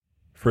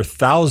For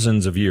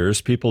thousands of years,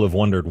 people have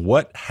wondered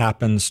what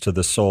happens to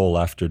the soul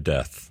after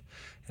death.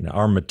 And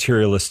our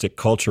materialistic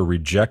culture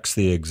rejects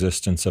the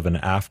existence of an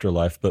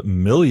afterlife, but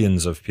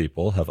millions of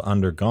people have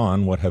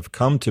undergone what have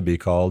come to be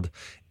called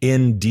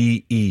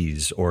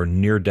NDEs, or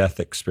near-death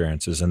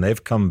experiences, and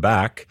they've come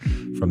back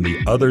from the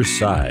other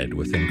side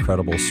with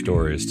incredible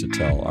stories to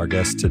tell. Our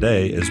guest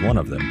today is one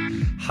of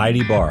them,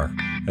 Heidi Bar,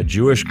 a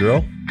Jewish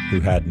girl who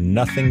had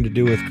nothing to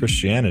do with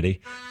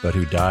Christianity, but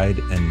who died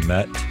and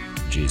met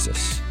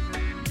Jesus.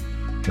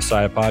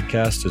 Messiah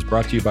Podcast is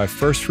brought to you by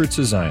First Fruits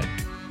of Zion,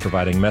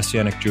 providing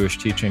Messianic Jewish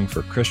teaching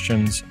for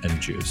Christians and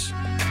Jews.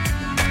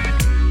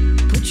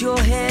 Put your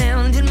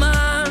hand in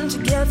mine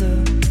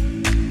together.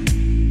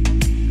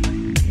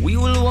 We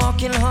will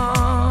walk in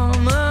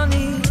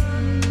harmony.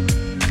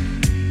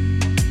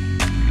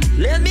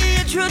 Let me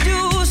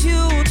introduce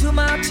you to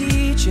my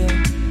teacher,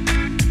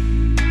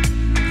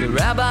 the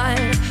rabbi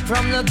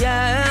from the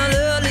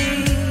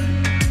Galilee.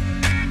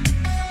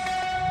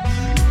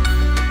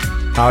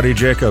 Howdy,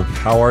 Jacob.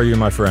 How are you,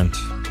 my friend?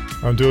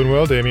 I'm doing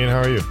well, Damien.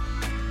 How are you?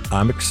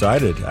 I'm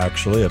excited,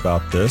 actually,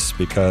 about this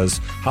because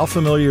how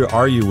familiar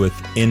are you with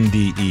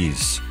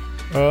NDEs,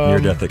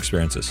 near-death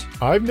experiences?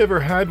 I've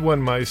never had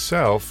one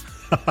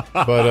myself,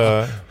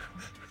 but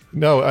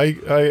no,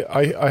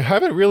 I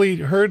haven't really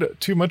heard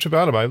too much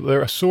about them.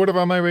 They're sort of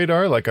on my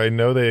radar, like I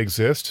know they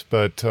exist,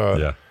 but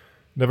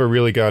never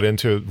really got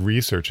into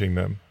researching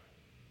them.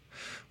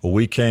 Well,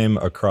 we came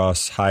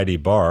across Heidi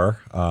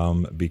Bar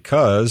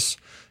because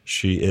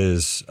she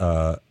is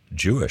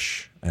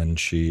Jewish, and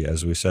she,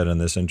 as we said in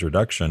this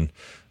introduction,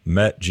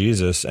 met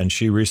Jesus, and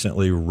she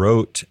recently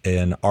wrote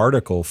an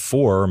article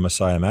for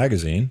Messiah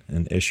Magazine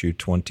in issue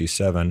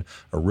 27,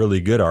 a really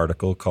good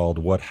article called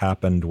What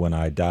Happened When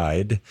I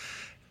Died.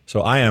 So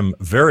I am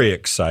very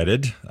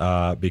excited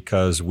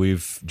because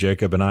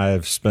Jacob and I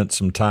have spent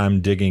some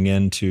time digging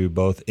into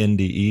both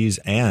NDEs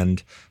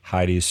and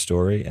Heidi's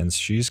story, and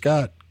she's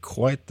got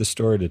quite the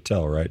story to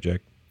tell, right,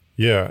 Jake?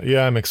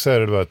 Yeah, I'm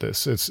excited about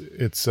this. It's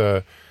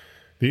the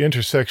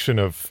intersection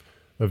of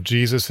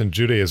Jesus and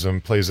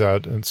Judaism plays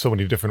out in so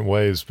many different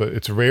ways, but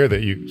it's rare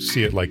that you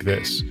see it like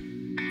this.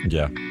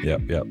 Yeah.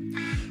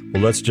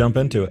 Well, let's jump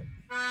into it.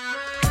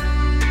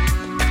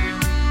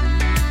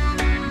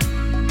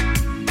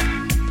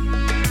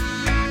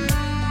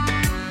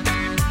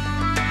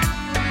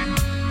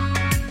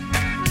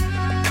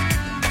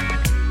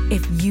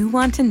 If you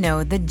want to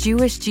know the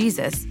Jewish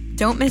Jesus,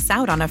 don't miss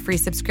out on a free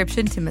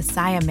subscription to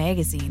Messiah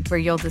Magazine, where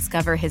you'll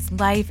discover his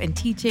life and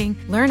teaching,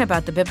 learn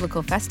about the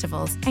biblical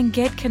festivals, and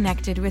get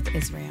connected with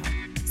Israel.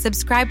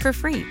 Subscribe for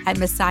free at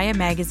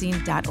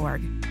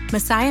messiahmagazine.org.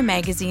 Messiah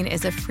Magazine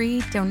is a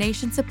free,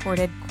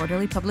 donation-supported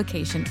quarterly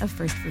publication of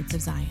First Fruits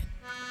of Zion.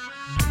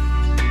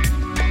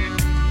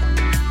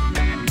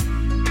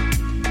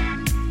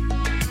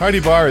 Heidi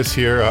Bar is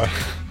here.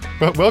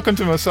 Welcome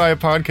to Messiah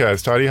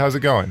Podcast. Heidi, how's it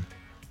going?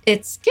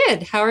 It's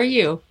good. How are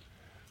you?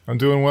 I'm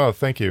doing well,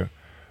 thank you.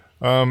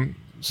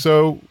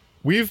 So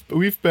we've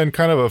been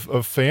kind of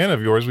a fan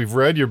of yours. We've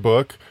read your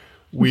book.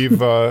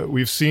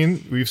 We've seen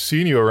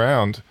you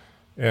around,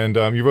 and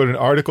you wrote an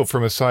article for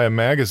Messiah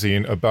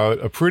Magazine about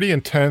a pretty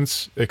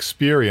intense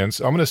experience.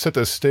 I'm going to set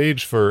the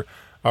stage for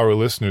our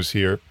listeners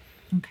here.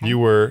 Okay. You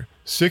were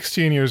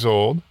 16 years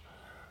old.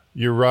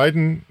 You're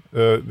riding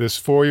this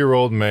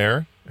 4-year-old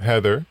mare,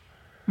 Heather.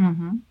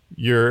 Mm-hmm.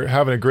 You're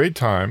having a great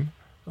time,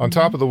 on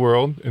top of the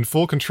world, in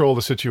full control of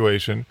the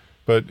situation.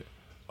 But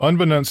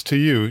unbeknownst to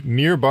you,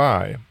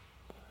 nearby,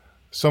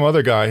 some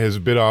other guy has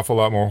bit off a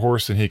lot more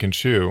horse than he can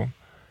chew.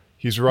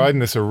 He's riding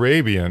this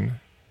Arabian,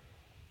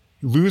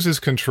 loses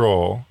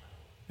control,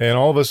 and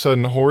all of a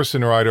sudden, horse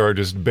and rider are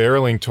just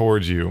barreling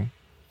towards you.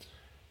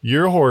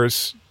 Your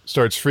horse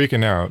starts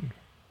freaking out.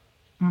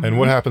 Mm-hmm. And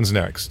what happens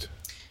next?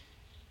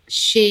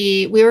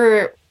 We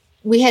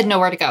had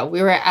nowhere to go.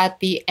 We were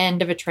at the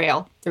end of a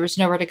trail. There was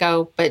nowhere to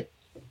go but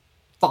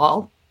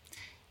fall.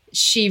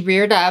 She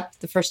reared up.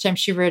 The first time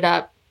she reared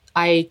up,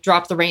 I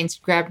dropped the reins,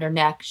 grabbed her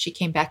neck. She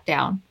came back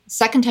down.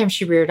 Second time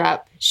she reared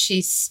up,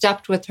 she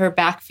stepped with her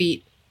back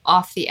feet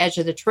off the edge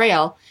of the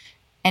trail,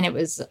 and it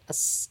was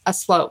a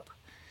slope.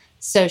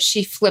 So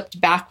she flipped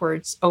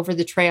backwards over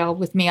the trail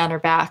with me on her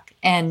back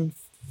and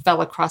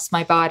fell across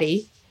my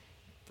body,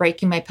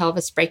 breaking my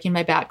pelvis, breaking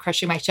my back,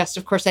 crushing my chest.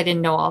 Of course, I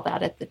didn't know all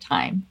that at the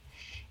time.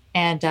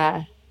 And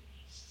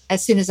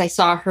as soon as I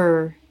saw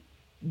her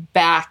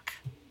back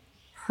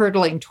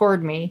hurtling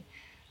toward me,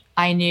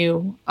 I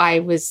knew I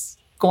was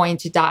going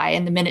to die.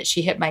 And the minute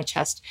she hit my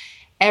chest,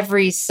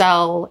 every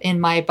cell in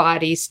my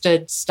body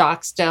stood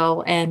stock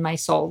still, and my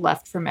soul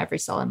left from every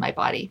cell in my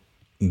body.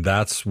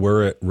 That's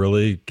where it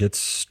really gets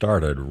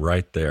started,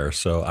 right there.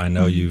 So I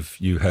know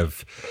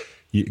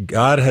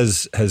God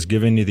has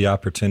given you the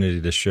opportunity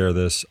to share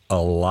this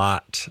a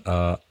lot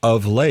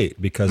of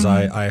late, because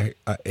I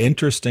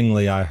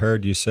interestingly, I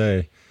heard you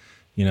say,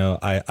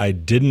 I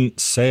didn't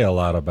say a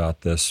lot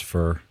about this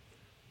for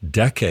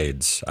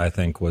decades, I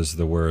think was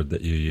the word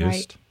that you used.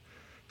 Right.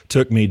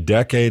 Took me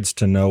decades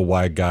to know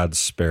why God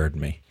spared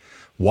me.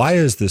 Why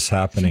is this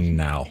happening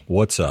now?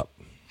 What's up?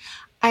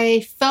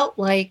 I felt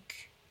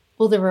like,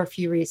 well, there were a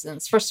few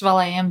reasons. First of all,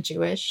 I am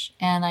Jewish,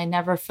 and I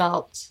never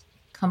felt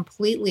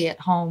completely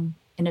at home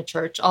in a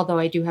church, although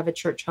I do have a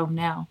church home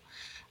now.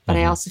 But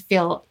I also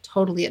feel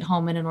totally at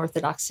home in an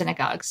Orthodox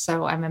synagogue.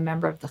 So I'm a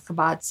member of the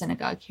Chabad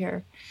synagogue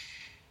here.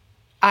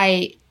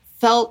 I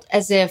felt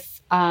as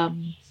if I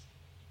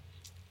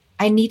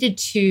needed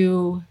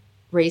to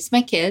raise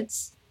my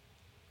kids,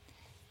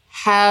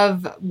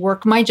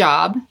 work my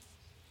job,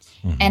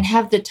 and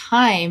have the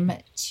time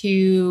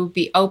to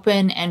be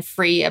open and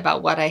free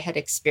about what I had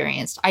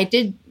experienced. I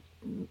did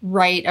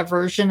write a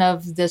version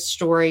of this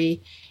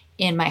story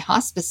in my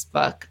hospice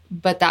book,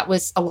 but that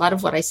was a lot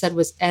of what I said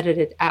was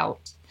edited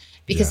out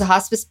because the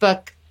hospice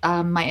book,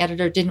 my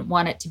editor didn't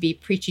want it to be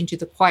preaching to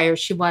the choir.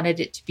 She wanted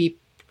it to be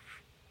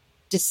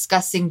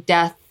discussing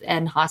death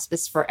and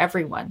hospice for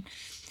everyone.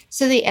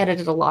 So they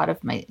edited a lot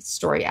of my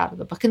story out of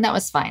the book, and that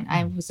was fine.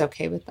 I was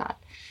okay with that.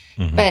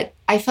 But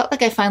I felt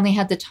like I finally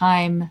had the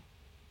time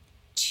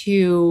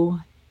to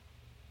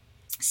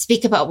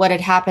speak about what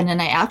had happened,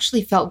 and I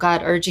actually felt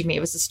God urging me.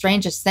 It was the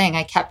strangest thing.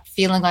 I kept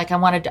feeling like I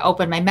wanted to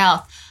open my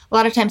mouth. A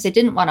lot of times I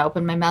didn't want to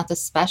open my mouth,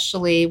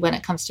 especially when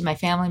it comes to my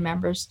family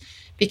members,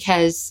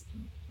 because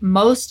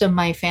most of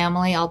my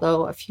family,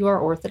 although a few are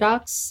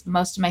Orthodox,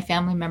 most of my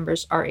family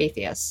members are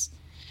atheists.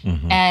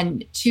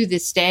 And to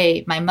this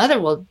day, my mother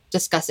will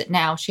discuss it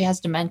now. She has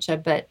dementia,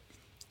 but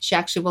she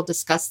actually will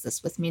discuss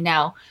this with me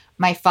now.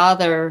 My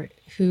father,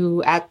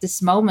 who at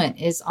this moment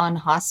is on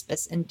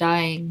hospice and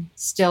dying,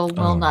 still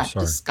will not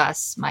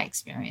discuss my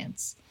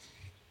experience.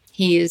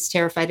 He is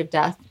terrified of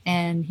death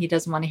and he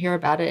doesn't want to hear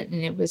about it.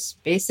 And it was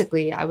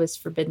basically, I was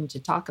forbidden to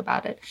talk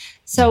about it.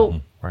 So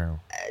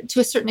to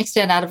a certain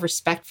extent, out of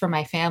respect for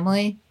my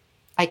family,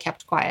 I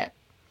kept quiet.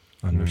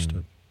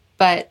 Understood.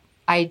 But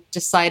I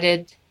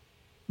decided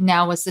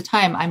now was the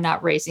time. I'm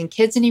not raising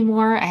kids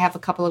anymore. I have a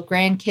couple of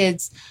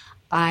grandkids.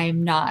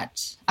 I'm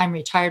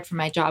retired from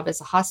my job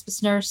as a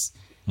hospice nurse.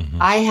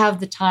 I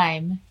have the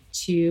time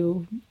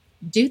to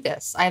do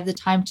this. I have the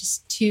time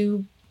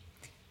to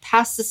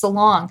pass this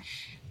along.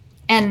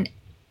 And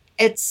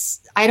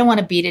I don't want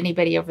to beat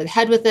anybody over the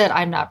head with it.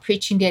 I'm not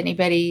preaching to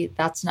anybody.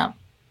 That's not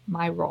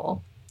my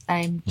role.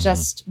 I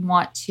just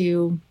want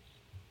to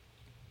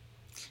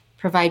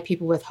provide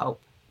people with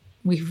hope.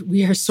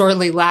 We are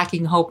sorely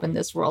lacking hope in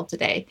this world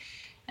today.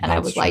 And I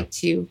would like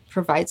to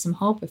provide some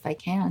hope if I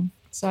can.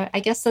 So I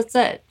guess that's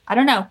it. I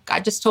don't know.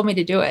 God just told me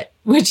to do it,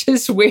 which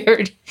is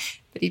weird,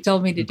 but he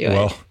told me to do it.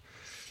 Well,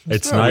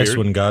 it's nice weird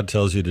when God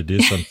tells you to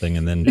do something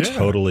and then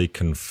totally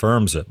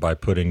confirms it by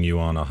putting you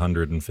on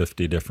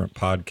 150 different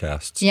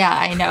podcasts. Yeah,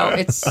 I know.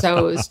 It's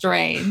so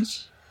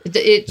strange.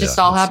 It just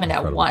all happened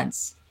at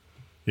once.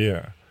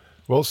 Yeah.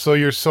 Well, so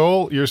your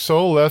soul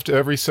left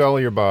every cell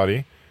of your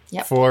body.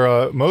 Yep.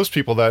 For most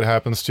people that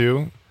happens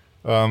to.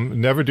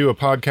 Never do a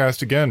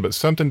podcast again, but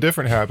something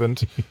different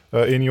happened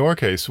in your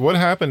case. What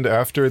happened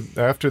after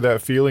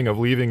that feeling of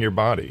leaving your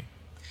body?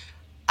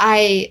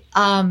 I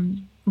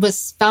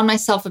found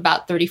myself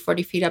about 30,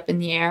 40 feet up in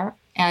the air.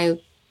 I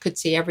could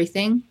see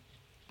everything.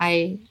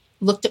 I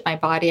looked at my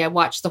body. I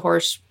watched the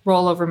horse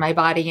roll over my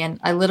body, and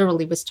I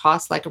literally was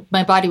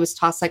my body was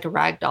tossed like a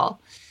rag doll.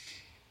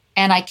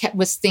 And I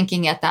was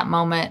thinking at that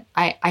moment,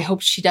 I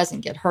hope she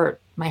doesn't get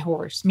hurt, my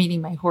horse,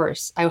 meaning my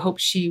horse. I hope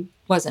she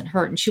wasn't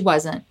hurt, and she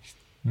wasn't.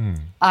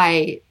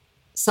 I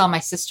saw my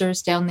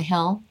sisters down the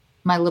hill.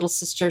 My little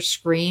sister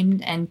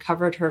screamed and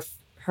covered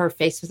her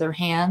face with her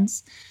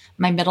hands.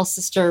 My middle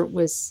sister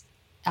was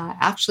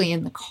actually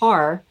in the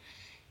car.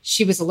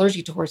 She was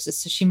allergic to horses,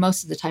 so she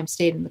most of the time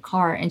stayed in the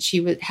car, and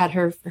she had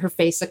her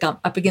face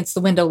up against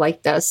the window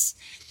like this.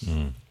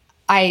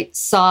 I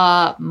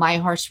saw my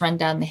horse run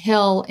down the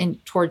hill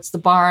towards the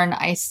barn.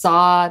 I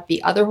saw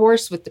the other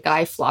horse with the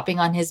guy flopping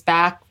on his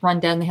back run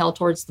down the hill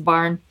towards the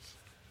barn.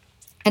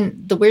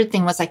 And the weird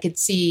thing was I could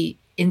see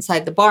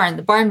inside the barn.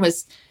 The barn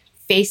was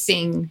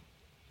facing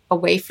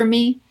away from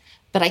me,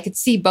 but I could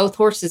see both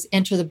horses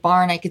enter the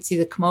barn. I could see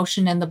the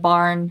commotion in the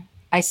barn.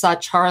 I saw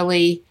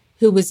Charlie,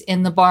 who was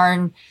in the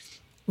barn,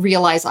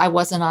 realize I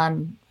wasn't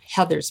on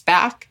Heather's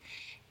back.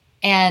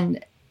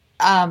 And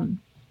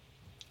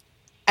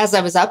as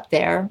I was up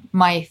there,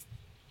 my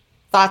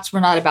thoughts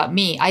were not about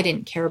me. I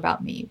didn't care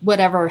about me.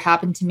 Whatever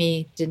happened to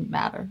me didn't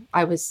matter.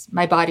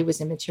 My body was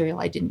immaterial.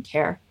 I didn't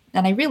care.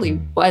 And I really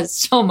was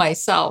still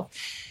myself.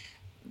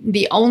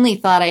 The only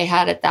thought I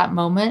had at that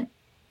moment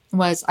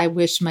was I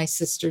wish my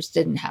sisters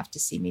didn't have to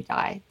see me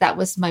die. That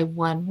was my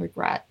one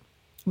regret,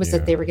 was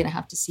that they were going to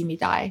have to see me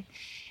die.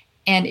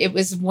 And it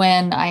was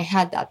when I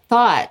had that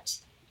thought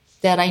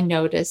that I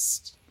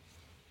noticed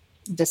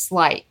this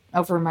light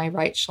over my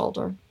right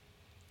shoulder.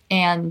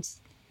 And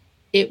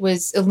it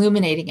was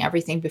illuminating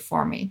everything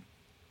before me.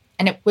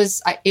 And it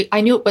was,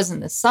 I knew it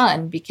wasn't the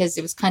sun because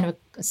it was kind of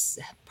a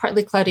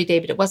partly cloudy day,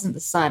 but it wasn't the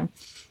sun.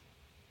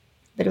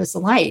 But it was the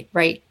light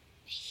right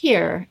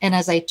here. And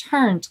as I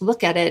turned to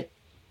look at it,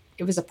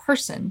 it was a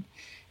person.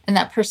 And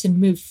that person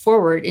moved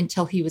forward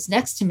until he was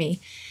next to me.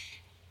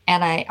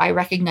 And I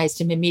recognized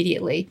him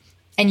immediately.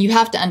 And you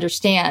have to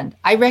understand,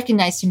 I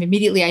recognized him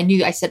immediately.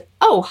 I said,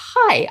 "Oh,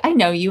 hi, I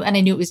know you." And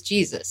I knew it was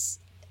Jesus.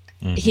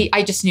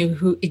 I just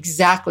knew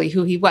exactly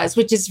who he was,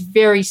 which is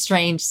very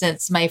strange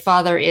since my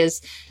father is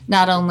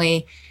not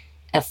only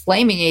a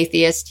flaming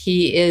atheist,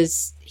 he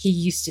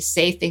used to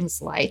say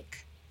things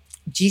like,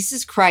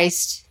 Jesus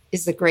Christ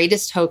is the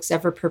greatest hoax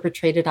ever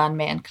perpetrated on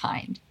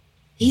mankind.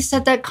 He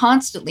said that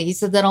constantly. He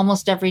said that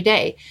almost every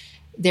day.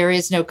 There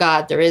is no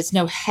God. There is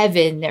no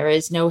heaven. There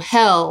is no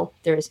hell.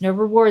 There is no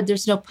reward.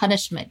 There's no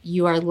punishment.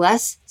 You are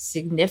less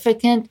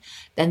significant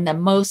than the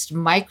most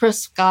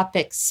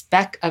microscopic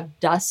speck of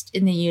dust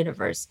in the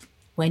universe.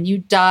 When you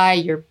die,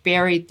 you're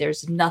buried.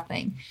 There's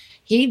nothing.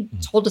 He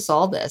told us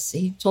all this.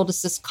 He told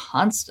us this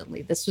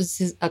constantly. This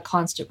was a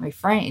constant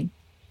refrain.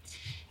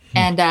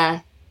 And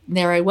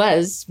there I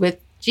was with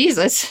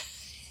Jesus.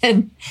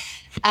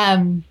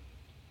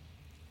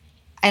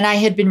 And I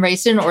had been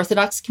raised in an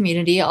Orthodox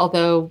community,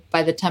 although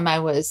by the time I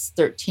was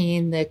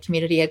 13, the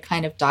community had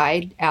kind of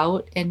died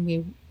out.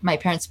 And my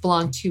parents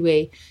belonged to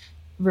a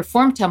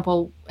Reformed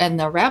temple, and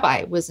the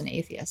rabbi was an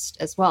atheist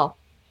as well.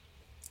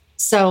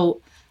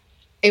 So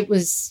it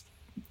was,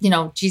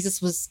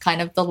 Jesus was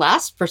kind of the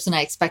last person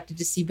I expected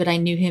to see, but I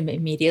knew him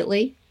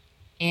immediately.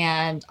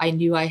 And I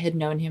knew I had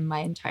known him my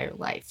entire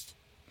life.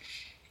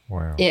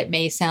 Wow. It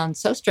may sound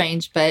so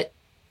strange, but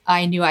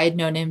I knew I had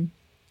known him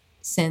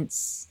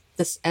since...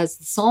 as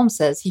the Psalm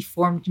says, he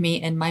formed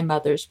me in my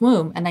mother's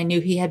womb, and I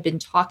knew he had been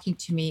talking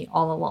to me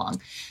all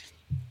along.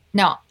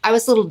 Now, I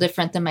was a little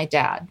different than my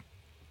dad.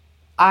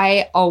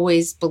 I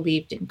always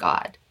believed in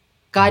God.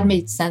 God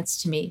made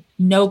sense to me.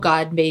 No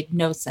God made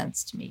no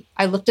sense to me.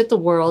 I looked at the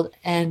world,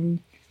 and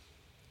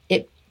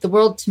the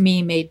world to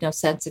me made no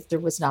sense if there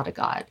was not a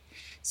God.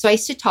 So I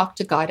used to talk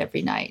to God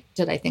every night.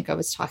 Did I think I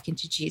was talking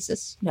to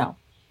Jesus? No.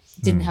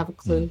 Didn't have a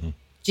clue.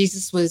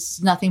 Jesus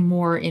was nothing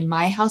more in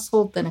my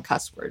household than a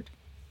cuss word.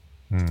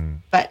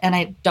 And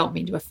I don't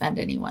mean to offend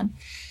anyone.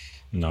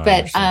 No,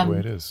 but I the way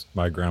it is.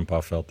 My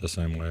grandpa felt the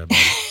same way about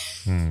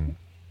it.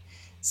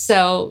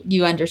 So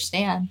you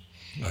understand.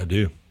 I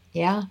do.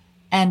 Yeah.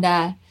 And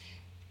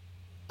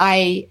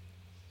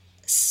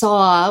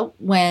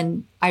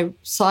when I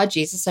saw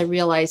Jesus, I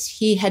realized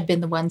he had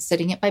been the one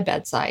sitting at my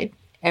bedside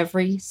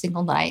every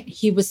single night.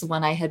 He was the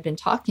one I had been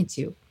talking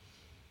to.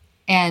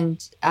 And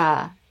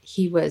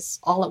he was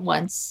all at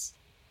once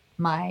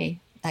I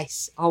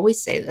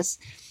always say this,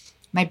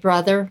 my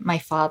brother, my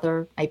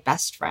father, my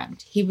best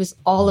friend. He was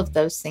all of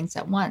those things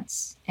at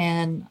once.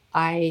 And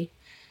I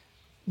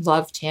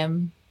loved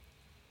him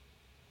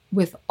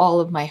with all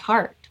of my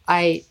heart.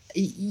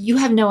 You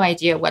have no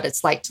idea what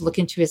it's like to look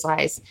into his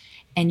eyes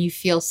and you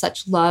feel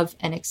such love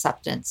and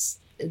acceptance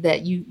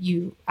that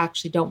you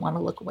actually don't want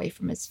to look away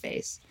from his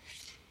face.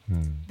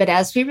 But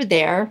as we were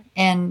there,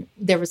 and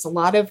there was a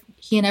lot of,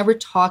 he and I were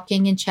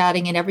talking and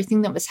chatting, and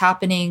everything that was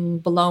happening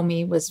below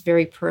me was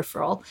very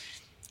peripheral.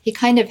 He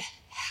kind of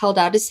held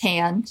out his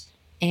hand,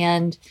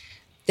 and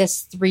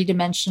this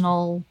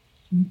 3-dimensional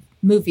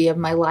movie of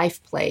my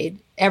life played,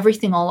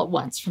 everything all at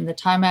once, from the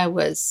time I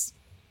was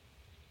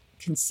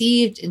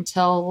conceived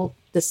until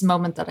this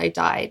moment that I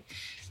died.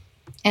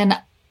 And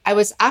I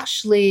was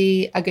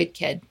actually a good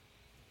kid.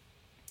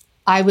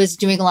 I was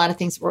doing a lot of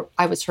things where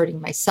I was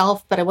hurting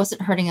myself, but I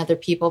wasn't hurting other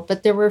people.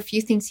 But there were a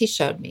few things he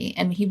showed me,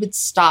 and he would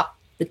stop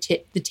the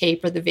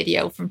tape or the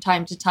video from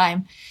time to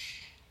time.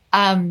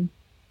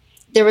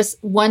 There was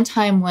one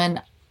time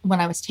when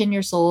I was 10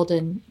 years old,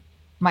 and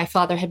my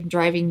father had been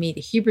driving me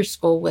to Hebrew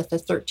school with a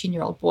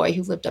 13-year-old boy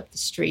who lived up the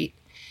street.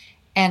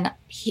 And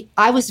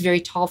I was very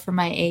tall for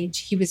my age.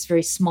 He was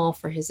very small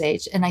for his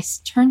age. And I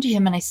turned to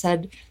him and I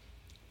said,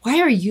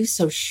 "Why are you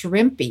so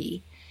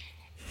shrimpy?"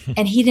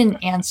 And he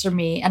didn't answer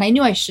me. And I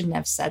knew I shouldn't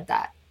have said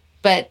that.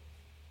 But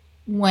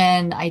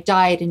when I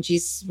died and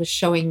Jesus was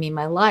showing me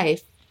my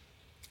life,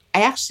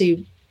 I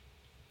actually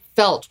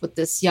felt what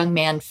this young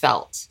man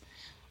felt.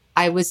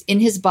 I was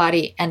in his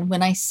body. And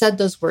when I said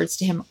those words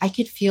to him, I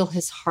could feel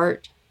his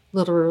heart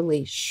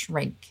literally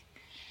shrink.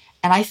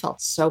 And I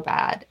felt so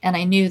bad. And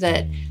I knew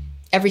that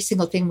every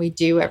single thing we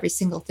do, every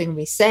single thing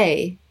we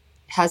say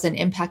has an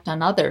impact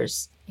on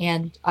others.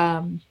 And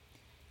I'm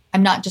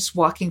not just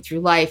walking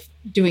through life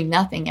doing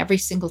nothing. Every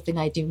single thing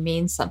I do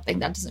means something.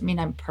 That doesn't mean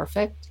I'm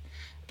perfect,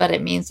 but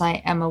it means I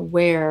am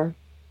aware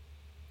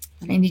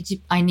that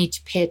I need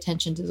to pay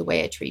attention to the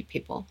way I treat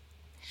people.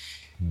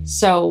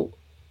 So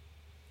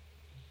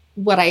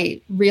what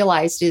I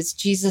realized is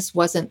Jesus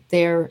wasn't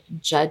there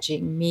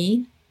judging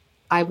me.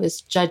 I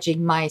was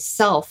judging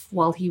myself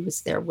while he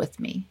was there with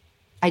me.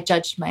 I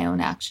judged my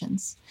own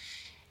actions.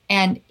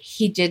 And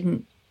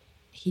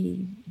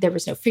there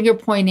was no finger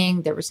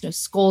pointing. There was no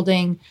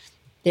scolding.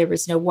 There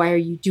was no, "Why are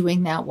you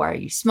doing that? Why are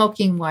you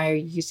smoking? Why are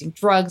you using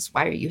drugs?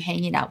 Why are you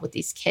hanging out with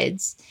these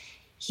kids?"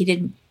 He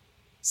didn't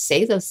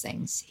say those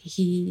things.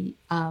 It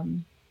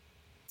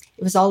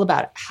was all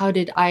about how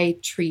did I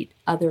treat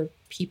other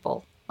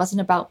people. It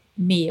wasn't about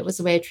me. It was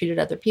the way I treated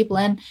other people.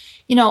 And,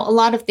 a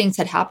lot of things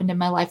had happened in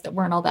my life that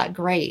weren't all that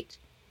great,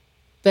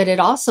 but it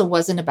also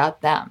wasn't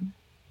about them.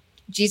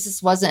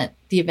 Jesus wasn't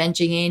the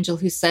avenging angel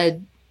who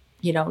said,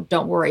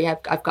 don't worry,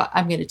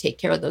 I'm going to take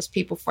care of those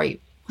people for you.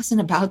 It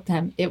wasn't about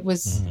them. It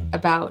was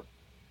about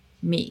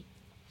me.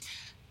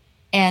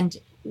 And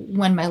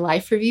when my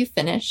life review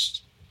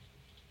finished,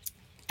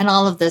 and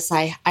all of this,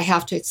 I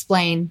have to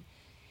explain,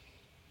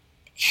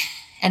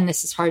 and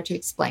this is hard to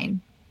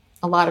explain.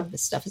 A lot of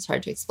this stuff is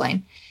hard to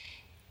explain.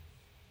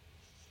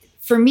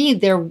 For me,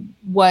 there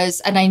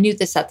was, and I knew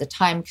this at the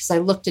time because I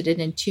looked at it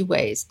in two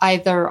ways.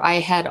 Either I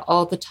had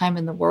all the time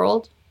in the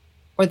world,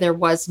 or there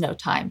was no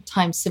time.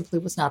 Time simply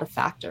was not a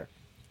factor.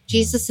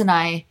 Jesus and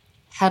I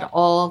had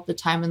all the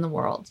time in the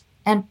world.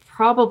 And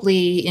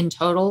probably in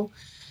total,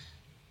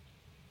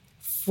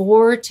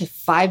 4 to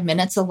 5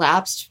 minutes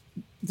elapsed.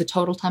 The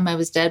total time I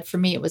was dead, for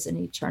me, it was an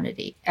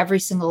eternity. Every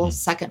single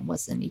second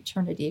was an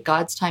eternity.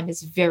 God's time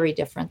is very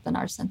different than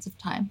our sense of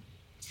time.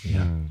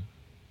 Yeah.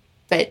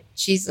 But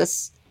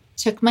Jesus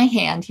took my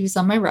hand. He was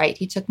on my right.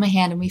 He took my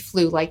hand and we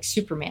flew like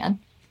Superman.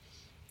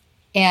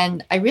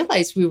 And I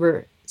realized we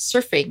were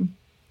surfing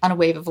on a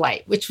wave of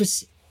light, which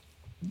was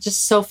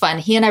just so fun.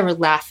 He and I were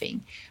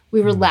laughing.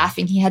 We were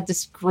laughing. He had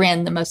this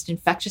grin, the most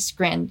infectious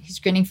grin. He's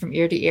grinning from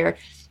ear to ear.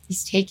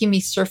 He's taking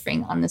me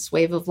surfing on this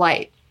wave of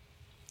light.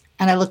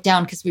 And I looked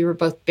down because we were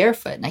both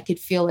barefoot and I could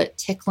feel it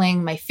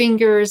tickling my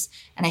fingers.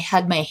 And I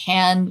had my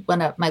hand,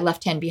 my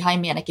left hand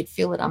behind me, and I could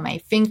feel it on my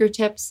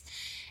fingertips.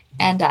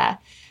 And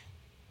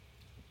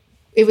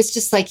it was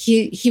just like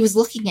he was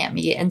looking at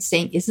me and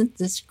saying, "Isn't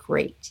this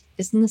great?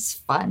 Isn't this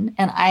fun?"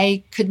 And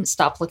I couldn't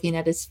stop looking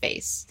at his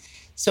face.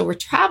 So we're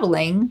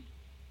traveling.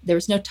 There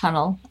was no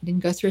tunnel. I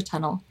didn't go through a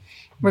tunnel.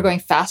 We're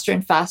going faster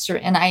and faster.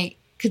 And I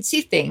could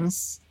see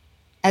things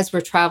as we're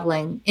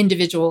traveling,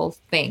 individual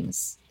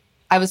things.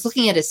 I was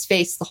looking at his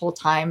face the whole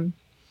time.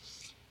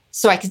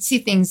 So I could see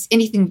things,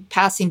 anything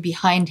passing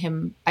behind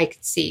him, I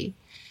could see.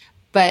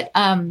 But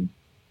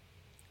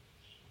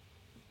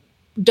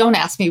don't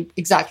ask me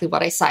exactly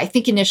what I saw. I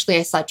think initially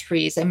I saw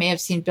trees. I may have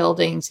seen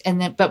buildings,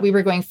 but we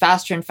were going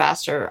faster and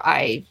faster.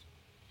 I'm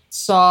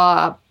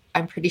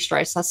pretty sure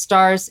I saw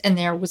stars, and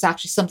there was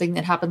actually something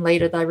that happened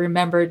later that I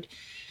remembered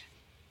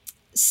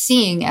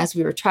seeing as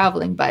we were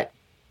traveling. But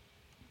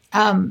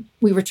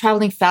we were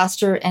traveling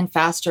faster and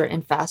faster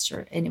and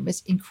faster, and it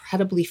was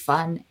incredibly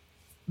fun.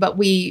 But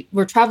we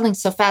were traveling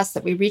so fast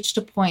that we reached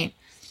a point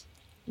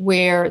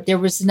where there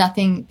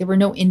were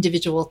no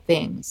individual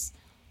things.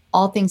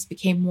 All things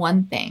became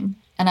one thing.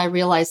 And I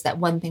realized that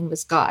one thing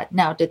was God.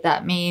 Now, did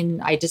that mean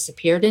I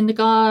disappeared into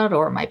God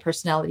or my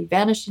personality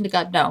vanished into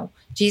God? No,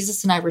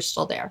 Jesus and I were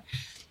still there.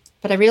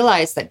 But I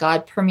realized that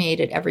God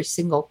permeated every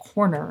single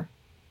corner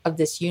of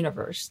this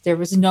universe. There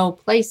was no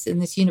place in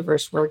this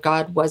universe where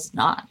God was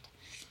not.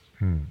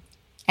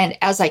 And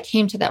as I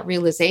came to that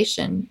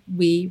realization,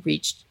 we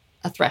reached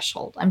a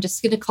threshold. I'm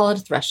just going to call it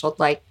a threshold,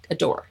 like a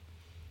door.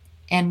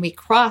 And we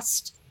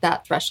crossed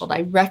that threshold.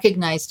 I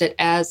recognized it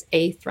as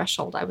a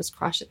threshold. I was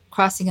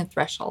crossing a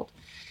threshold.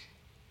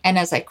 And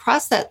as I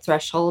crossed that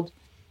threshold,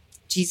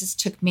 Jesus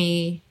took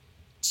me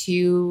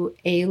to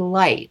a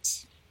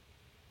light.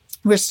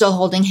 We're still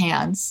holding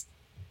hands.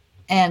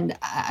 And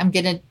I'm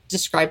going to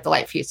describe the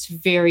light for you. It's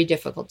very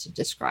difficult to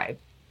describe.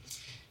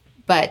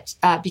 But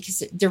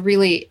because there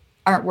really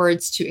aren't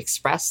words to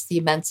express the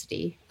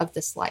immensity of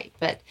this light.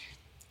 But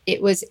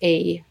it was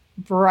a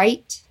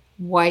bright,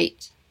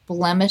 white,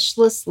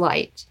 blemishless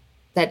light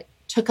that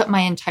took up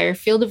my entire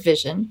field of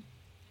vision.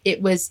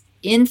 It was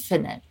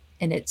infinite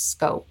in its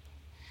scope,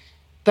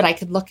 but I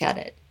could look at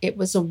it. It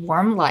was a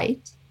warm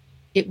light.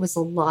 It was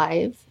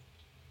alive,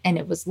 and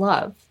it was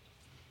love.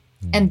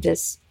 And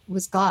this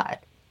was God.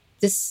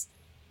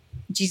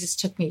 Jesus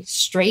took me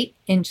straight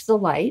into the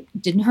light.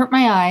 Didn't hurt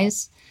my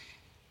eyes.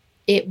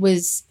 It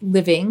was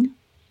living.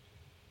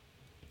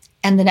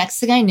 And the next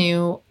thing I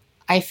knew,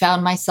 I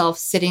found myself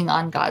sitting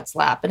on God's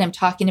lap. And I'm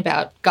talking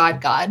about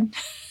God.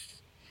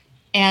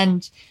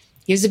 And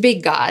he was a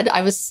big God.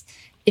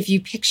 If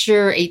you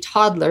picture a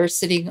toddler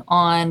sitting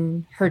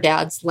on her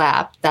dad's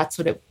lap, that's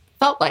what it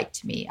felt like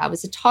to me. I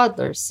was a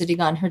toddler sitting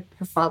on her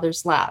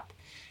father's lap.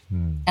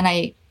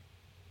 And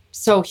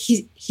so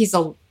he's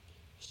a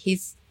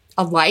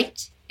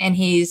light, and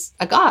he's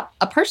a God,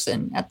 a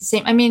person at the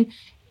same. I mean,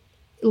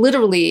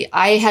 literally,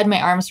 I had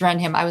my arms around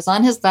him. I was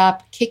on his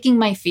lap, kicking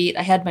my feet.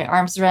 I had my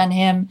arms around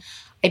him.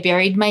 I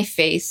buried my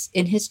face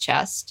in his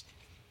chest.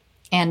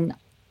 And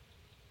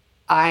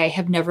I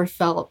have never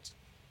felt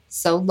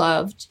so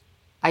loved.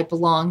 I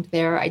belonged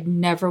there. I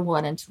never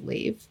wanted to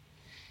leave.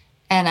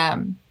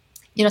 And,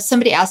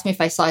 somebody asked me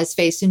if I saw his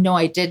face, and no,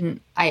 I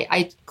didn't.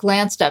 I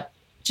glanced up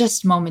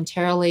just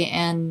momentarily,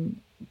 and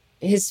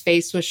his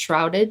face was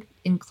shrouded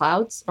in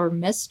clouds or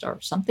mist or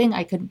something.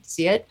 I couldn't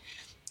see it,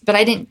 but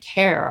I didn't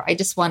care. I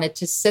just wanted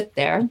to sit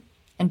there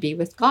and be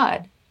with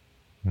God.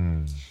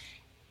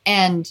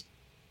 And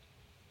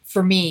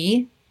for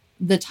me,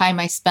 the time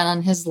I spent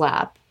on his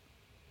lap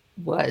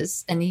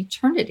was an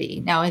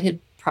eternity. Now, it had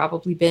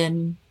probably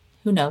been,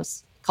 who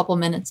knows, a couple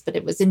minutes, but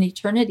it was an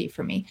eternity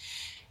for me.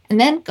 And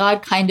then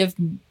God kind of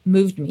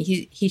moved me.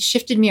 He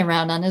shifted me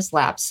around on his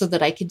lap so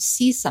that I could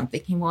see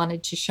something. He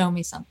wanted to show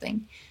me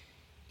something.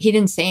 He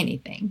didn't say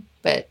anything.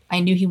 but I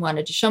knew he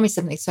wanted to show me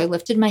something. So I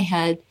lifted my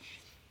head.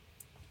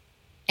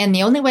 And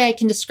the only way I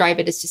can describe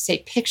it is to say,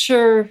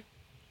 picture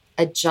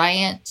a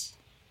giant,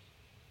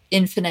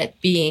 infinite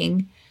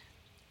being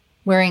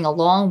wearing a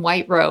long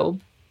white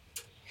robe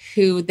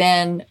who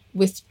then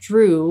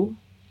withdrew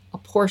a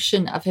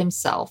portion of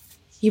himself.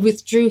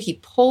 He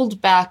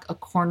pulled back a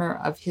corner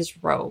of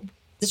his robe.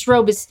 This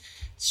robe is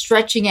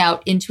stretching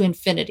out into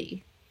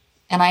infinity,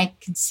 and I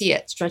can see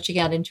it stretching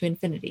out into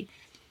infinity.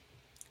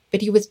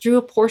 But he withdrew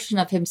a portion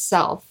of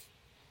himself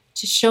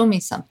to show me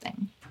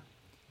something.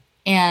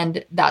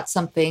 And that's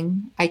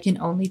something I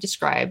can only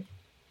describe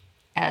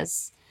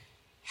as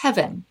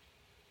heaven.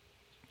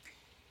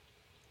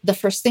 The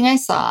first thing I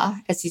saw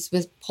as he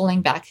was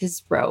pulling back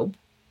his robe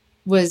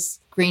was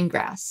green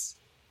grass.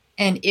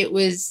 And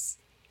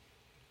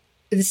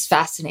this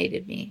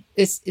fascinated me.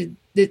 This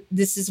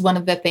is one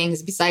of the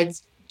things,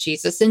 besides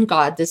Jesus and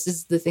God, this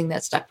is the thing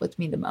that stuck with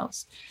me the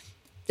most.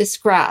 This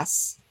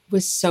grass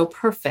was so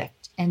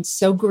perfect and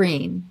so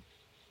green,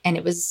 and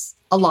it was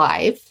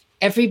alive.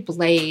 Every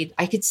blade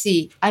I could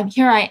see. I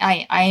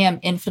am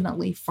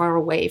infinitely far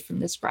away from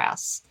this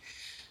grass,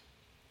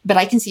 but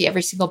I can see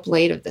every single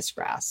blade of this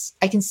grass.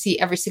 I can see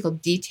every single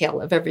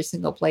detail of every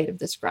single blade of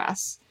this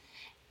grass.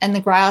 And the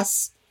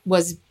grass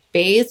was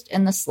bathed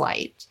in this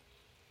light,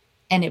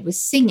 and it was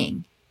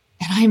singing.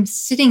 And I'm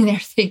sitting there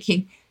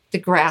thinking, the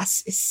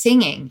grass is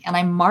singing, and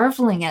I'm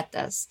marveling at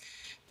this.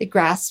 The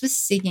grass was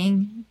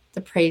singing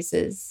the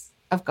praises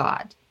of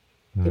God.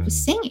 It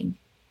was singing.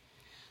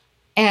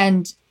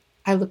 And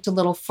I looked a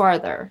little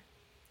farther,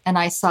 and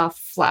I saw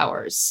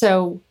flowers.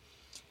 So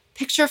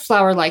picture a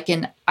flower like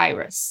an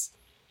iris.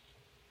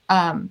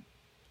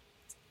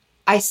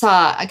 I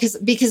saw,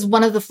 because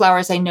one of the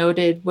flowers I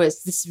noted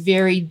was this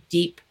very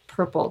deep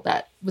purple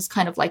that was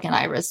kind of like an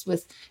iris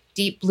with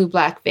deep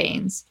blue-black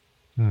veins.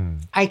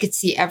 I could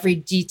see every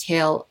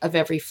detail of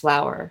every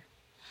flower.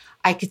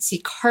 I could see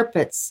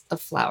carpets of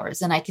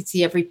flowers, and I could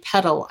see every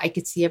petal. I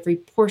could see every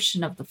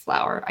portion of the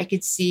flower. I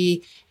could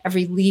see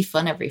every leaf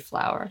on every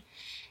flower.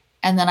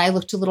 And then I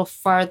looked a little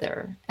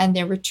farther, and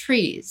there were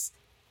trees.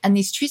 And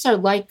these trees are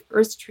like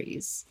earth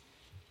trees,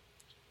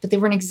 but they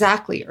weren't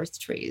exactly earth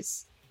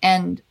trees.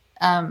 And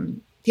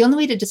the only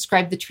way to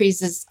describe the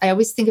trees is I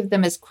always think of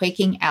them as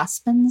quaking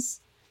aspens.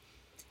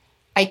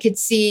 I could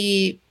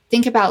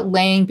think about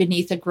laying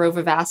beneath a grove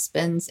of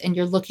aspens, and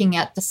you're looking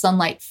at the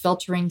sunlight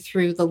filtering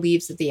through the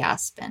leaves of the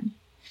aspen.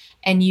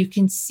 And you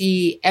can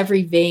see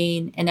every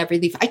vein and every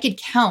leaf. I could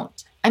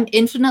count. I'm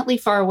infinitely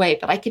far away,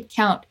 but I could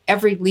count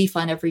every leaf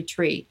on every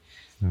tree.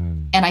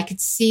 And I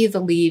could see the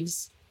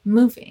leaves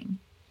moving.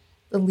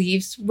 The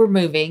leaves were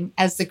moving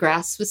as the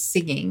grass was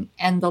singing,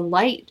 and the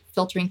light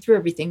filtering through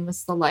everything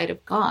was the light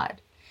of God.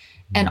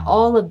 And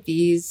all of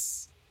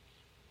these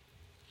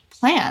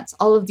plants,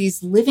 all of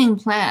these living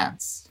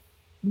plants,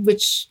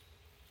 which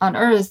on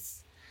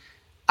earth,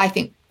 I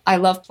think I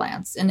love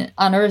plants. And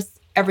on earth,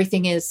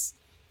 everything is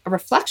a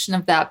reflection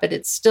of that, but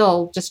it's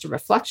still just a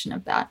reflection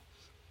of that.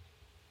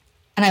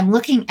 And I'm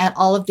looking at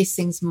all of these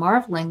things,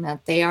 marveling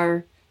that they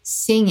are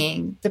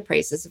singing the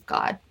praises of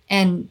God.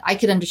 And I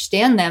could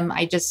understand them.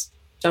 I just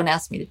don't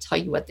ask me to tell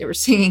you what they were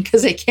singing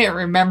because I can't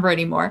remember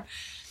anymore.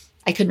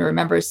 I couldn't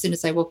remember as soon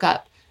as I woke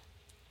up.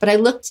 But I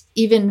looked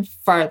even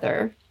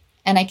farther,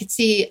 and I could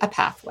see a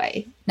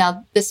pathway.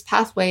 Now, this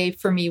pathway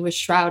for me was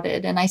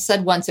shrouded. And I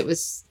said once it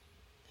was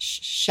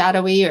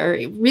shadowy, or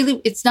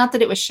it's not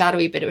that it was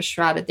shadowy, but it was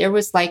shrouded. There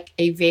was like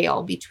a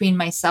veil between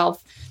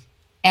myself,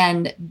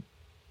 and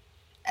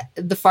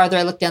the farther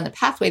I looked down the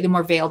pathway, the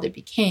more veiled it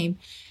became.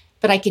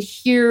 But I could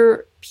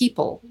hear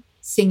people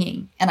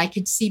singing, and I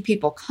could see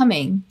people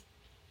coming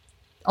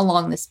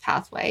along this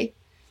pathway.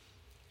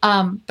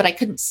 But I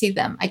couldn't see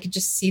them. I could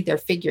just see their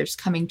figures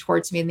coming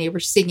towards me, and they were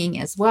singing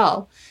as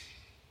well.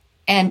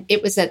 And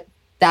it was at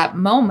that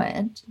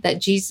moment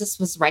that Jesus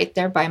was right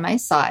there by my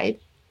side.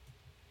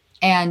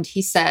 And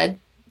he said,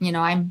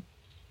 I'm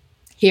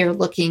here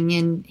looking,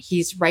 and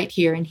he's right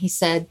here. And he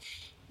said,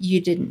 you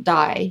didn't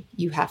die.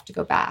 You have to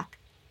go back.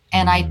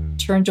 And I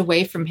turned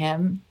away from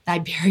him. I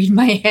buried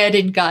my head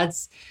in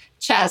God's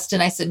chest,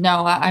 and I said,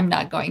 no, I'm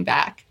not going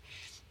back.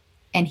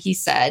 And he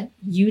said,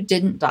 you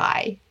didn't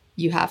die.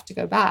 You have to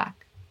go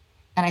back.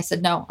 And I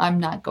said, no, I'm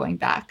not going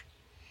back.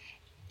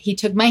 He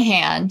took my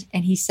hand,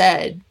 and he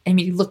said,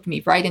 he looked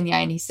me right in the eye,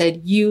 and he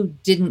said, you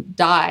didn't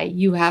die.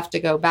 You have to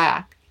go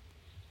back.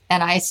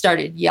 And I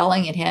started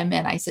yelling at him,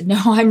 and I said,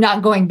 no, I'm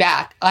not going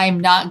back. I'm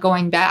not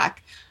going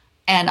back.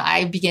 And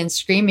I began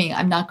screaming,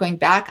 I'm not going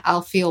back.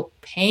 I'll feel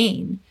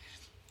pain.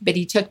 But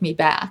he took me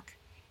back.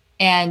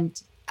 And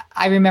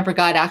I remember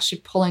God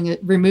actually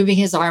removing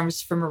his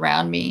arms from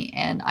around me,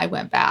 and I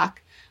went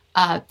back.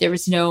 There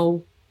was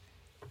no,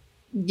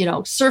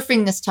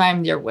 surfing this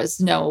time. There was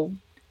no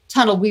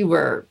tunnel. We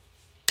were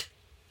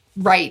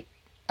right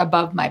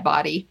above my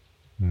body.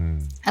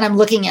 And I'm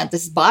looking at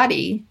this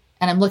body,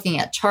 and I'm looking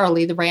at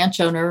Charlie, the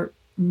ranch owner,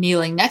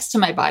 kneeling next to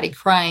my body,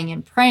 crying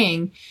and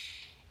praying.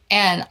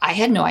 And I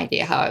had no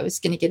idea how I was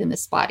going to get in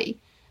this body.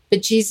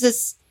 But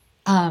Jesus,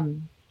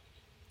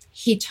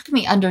 he took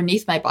me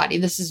underneath my body.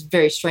 This is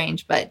very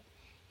strange, but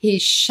he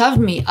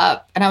shoved me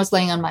up, and I was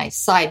laying on my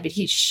side, but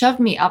he shoved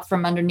me up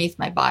from underneath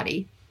my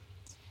body.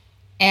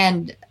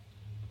 And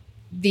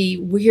the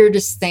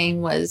weirdest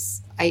thing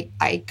was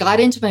I got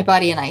into my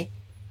body and I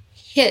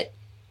hit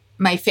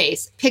my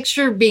face.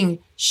 Picture being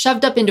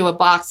shoved up into a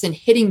box and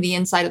hitting the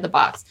inside of the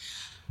box.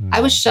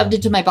 I was shoved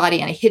into my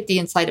body and I hit the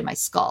inside of my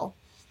skull.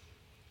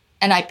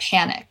 And I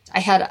panicked. I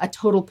had a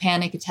total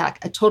panic attack,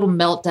 a total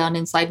meltdown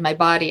inside my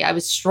body. I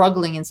was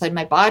struggling inside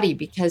my body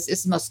because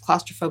it's the most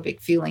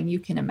claustrophobic feeling you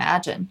can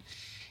imagine.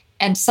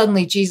 And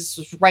suddenly Jesus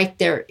was right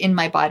there in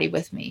my body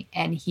with me.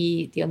 And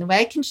the only way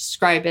I can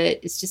describe it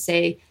is to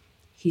say,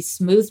 he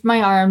smoothed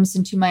my arms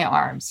into my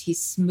arms. He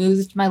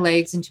smoothed my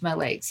legs into my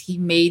legs. He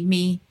made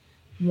me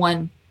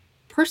one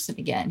person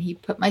again. He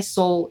put my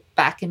soul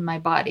back in my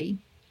body.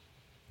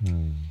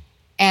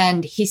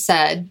 And he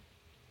said,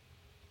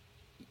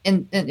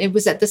 and it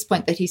was at this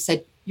point that he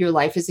said, your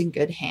life is in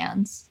good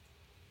hands,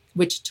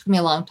 which took me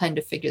a long time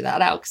to figure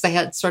that out because I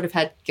had sort of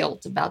had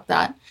guilt about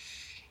that.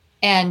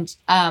 And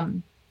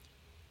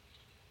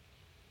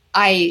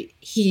I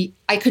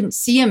couldn't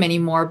see him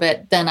anymore,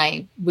 but then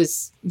I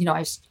was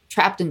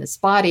trapped in this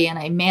body, and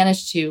I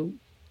managed to,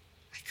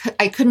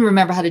 I couldn't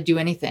remember how to do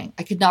anything.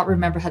 I could not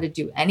remember how to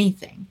do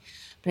anything,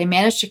 but I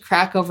managed to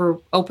crack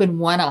open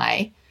one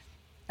eye,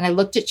 and I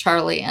looked at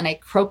Charlie and I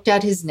croaked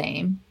out his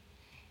name,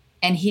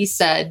 and he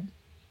said,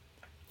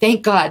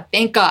 thank God,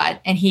 thank God.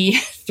 And he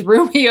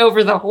threw me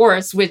over the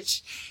horse,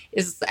 which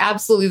is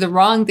absolutely the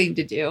wrong thing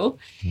to do.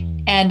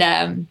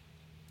 And,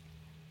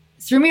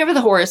 threw me over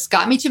the horse,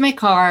 got me to my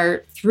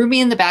car, threw me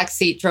in the back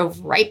seat,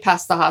 drove right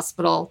past the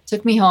hospital,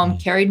 took me home,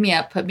 carried me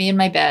up, put me in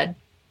my bed.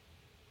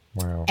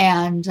 Wow.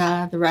 And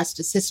the rest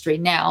is history.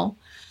 Now,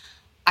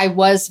 I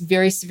was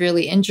very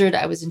severely injured.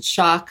 I was in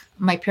shock.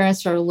 My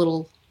parents are a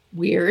little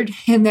weird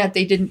in that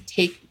they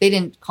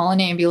didn't call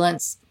an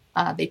ambulance.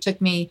 They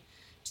took me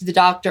to the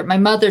doctor. My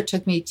mother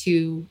took me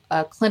to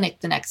a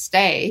clinic the next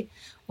day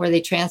where they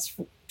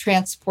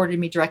transported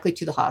me directly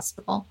to the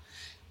hospital.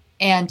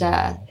 And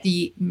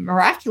the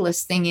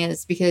miraculous thing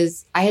is,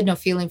 because I had no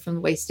feeling from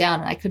the waist down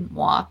and I couldn't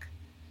walk,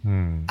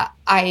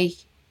 I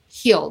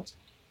healed.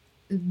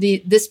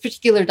 This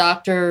particular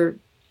doctor,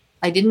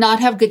 I did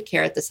not have good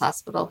care at this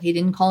hospital. He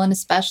didn't call in a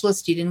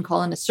specialist. He didn't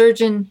call in a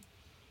surgeon.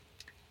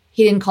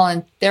 He didn't call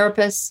in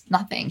therapists,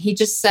 nothing. He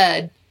just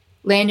said,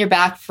 lay on your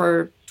back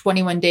for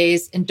 21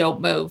 days and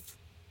don't move.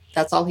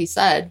 That's all he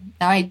said.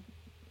 Now, I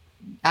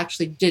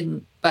actually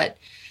didn't, but...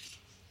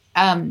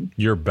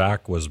 your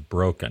back was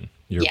broken.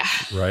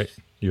 Right?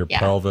 Your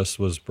pelvis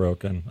was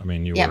broken. I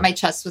mean, my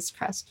chest was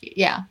crushed.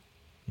 Yeah.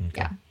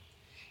 Okay. Yeah.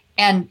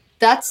 And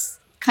that's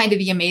kind of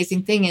the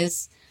amazing thing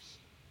is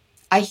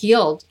I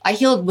healed. I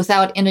healed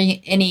without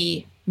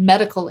any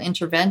medical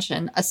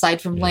intervention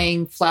aside from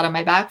laying flat on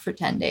my back for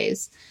 10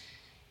 days.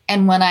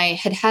 And when I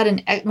had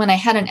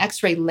an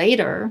x-ray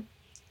later,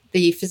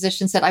 the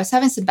physician said, I was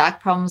having some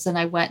back problems, and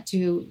I went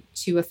to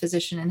a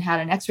physician and had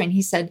an x-ray, and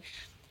he said,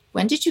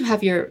 when did you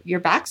have your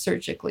back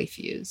surgically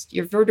fused?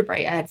 Your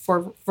vertebrae. I had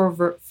four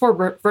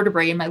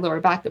vertebrae in my lower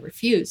back that were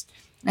fused.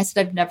 And I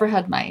said, I've never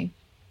had my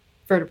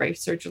vertebrae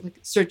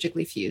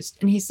surgically fused.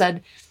 And he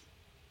said,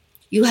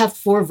 you have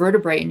 4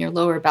 vertebrae in your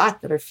lower back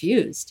that are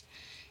fused.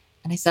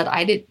 And I said,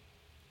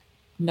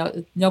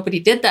 nobody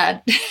did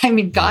that. I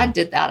mean, God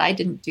did that. I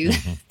didn't do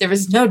that. There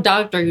was no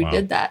doctor who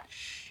did that.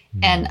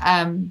 And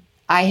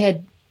I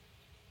had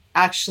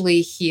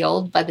actually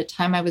healed. By the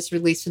time I was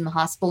released from the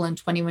hospital in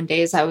 21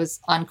 days, I was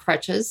on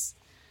crutches.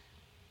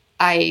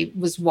 I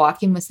was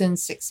walking within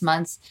 6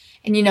 months.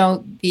 And,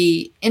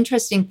 the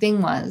interesting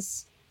thing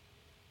was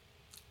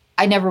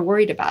I never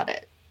worried about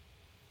it.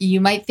 You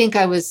might think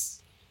I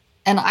was,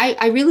 and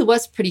I really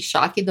was pretty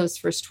shocky those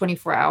first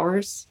 24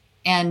 hours.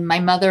 And my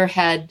mother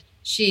had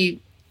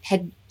shoved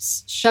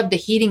a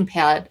heating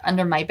pad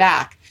under my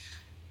back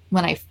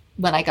when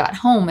I got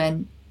home,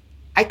 and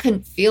I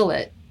couldn't feel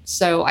it.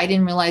 So I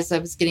didn't realize I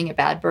was getting a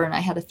bad burn. I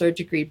had a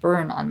 3rd-degree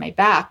burn on my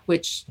back,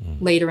 which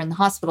later in the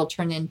hospital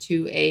turned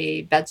into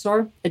a bed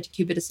sore, a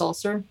decubitus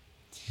ulcer.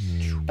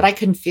 But I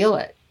couldn't feel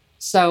it.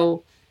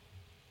 So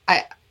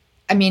I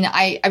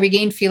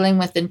regained feeling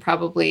within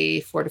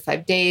probably 4 to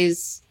 5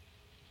 days.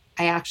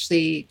 I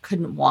actually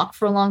couldn't walk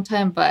for a long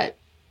time, but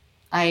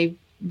I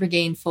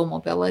regained full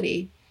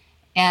mobility.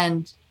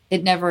 And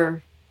it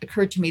never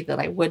occurred to me that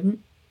I wouldn't.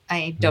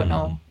 I don't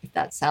know if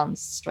that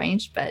sounds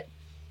strange, but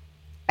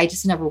I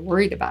just never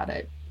worried about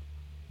it.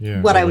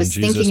 Yeah. What I was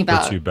Jesus thinking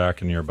about. puts you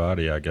back in your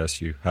body, I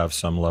guess you have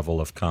some level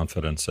of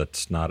confidence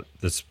that's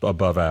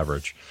above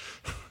average.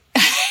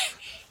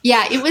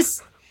 Yeah, it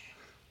was.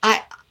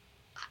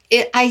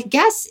 I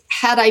guess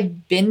had I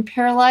been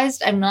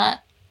paralyzed, I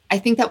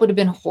think that would have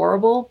been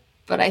horrible,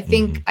 but I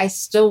think I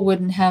still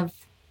wouldn't have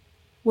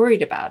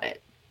worried about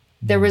it.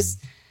 There was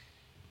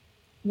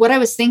what I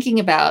was thinking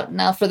about.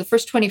 Now, for the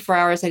first 24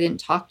 hours, I didn't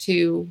talk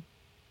to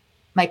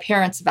my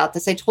parents about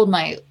this. I told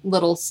my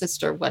little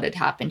sister what had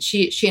happened.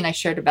 She and I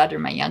shared a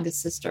bedroom, my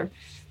youngest sister.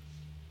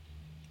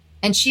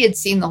 And she had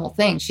seen the whole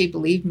thing. She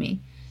believed me.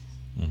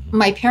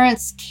 my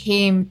parents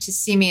came to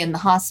see me in the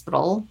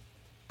hospital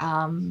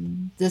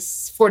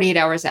this 48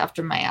 hours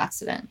after my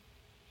accident.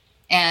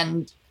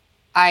 And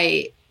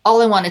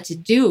all I wanted to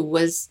do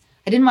was,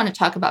 I didn't want to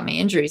talk about my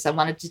injuries. I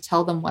wanted to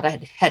tell them what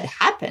had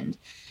happened.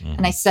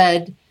 And I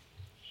said,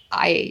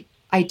 I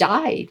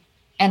died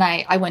and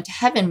I went to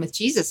heaven with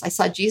Jesus. I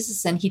saw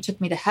Jesus and he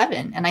took me to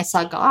heaven and I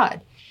saw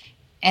God.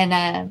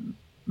 And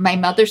my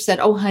mother said,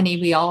 oh, honey,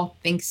 we all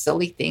think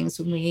silly things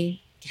when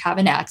we have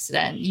an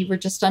accident. You were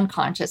just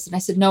unconscious. And I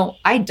said, no,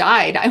 I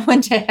died. I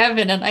went to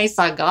heaven and I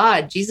saw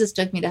God. Jesus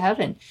took me to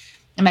heaven.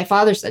 And my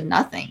father said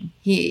nothing.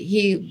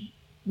 He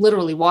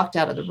literally walked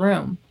out of the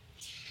room.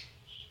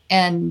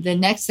 And the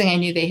next thing I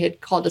knew, they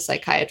had called a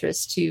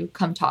psychiatrist to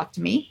come talk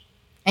to me.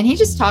 And he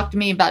just talked to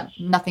me about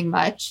nothing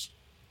much.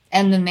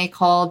 And then they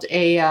called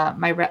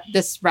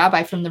this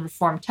rabbi from the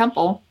Reformed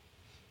Temple,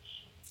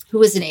 who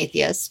was an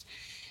atheist.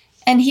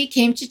 And he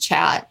came to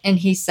chat and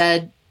he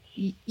said,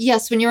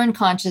 yes, when you're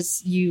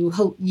unconscious, you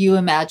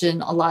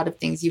imagine a lot of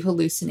things, you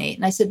hallucinate.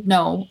 And I said,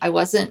 no, I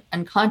wasn't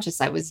unconscious.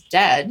 I was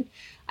dead.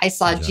 I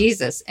saw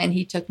Jesus and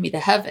he took me to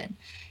heaven.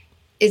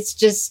 It's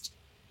just,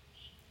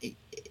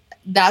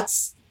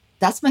 that's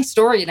my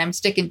story and I'm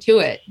sticking to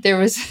it. There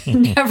was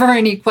never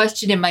any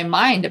question in my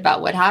mind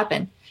about what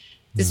happened.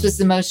 This was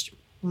the most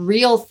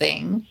real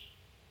thing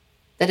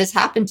that has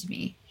happened to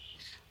me.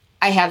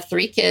 I have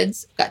 3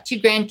 kids. I've got 2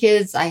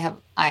 grandkids. I have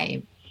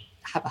a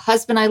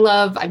husband I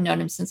love. I've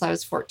known him since I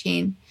was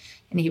 14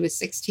 and he was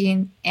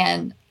 16.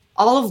 And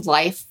all of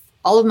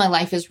my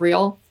life is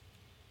real.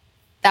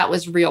 That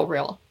was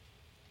real.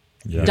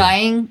 Yeah.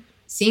 Dying,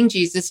 seeing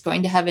Jesus,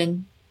 going to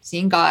heaven,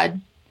 seeing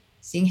God,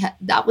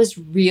 that was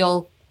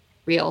real.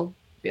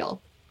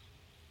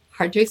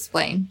 Hard to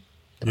explain.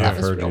 I've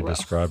heard you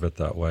describe it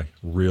that way.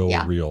 Real.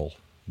 That real.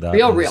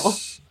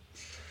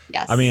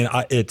 Yes. I mean,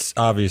 it's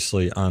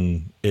obviously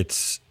I'm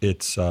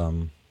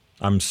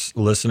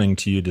listening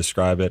to you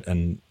describe it,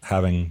 and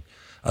having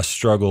a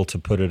struggle to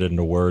put it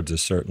into words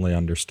is certainly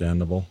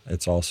understandable.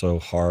 It's also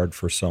hard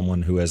for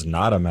someone who has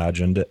not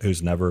imagined it,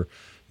 who's never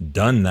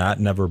done that,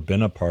 never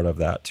been a part of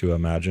that, to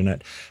imagine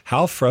it.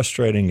 How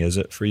frustrating is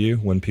it for you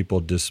when people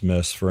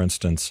dismiss, for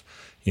instance,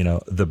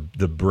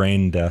 the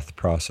brain death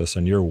process,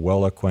 and you're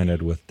well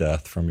acquainted with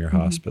death from your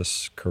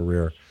hospice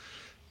career,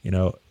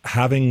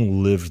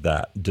 having lived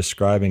that,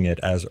 describing it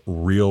as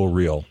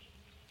real.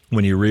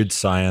 When you read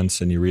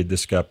science and you read the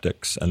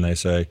skeptics and they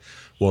say,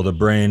 well, the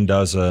brain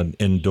does an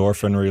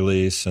endorphin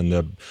release and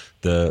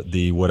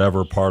the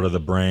whatever part of the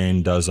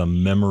brain does a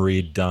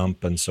memory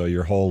dump, and so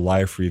your whole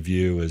life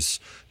review is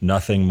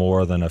nothing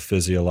more than a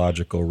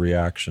physiological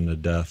reaction to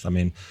death. I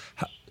mean,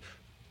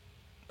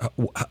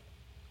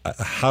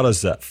 how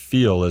does that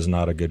feel is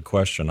not a good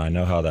question. I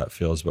know how that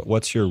feels, but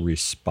what's your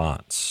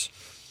response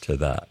to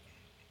that?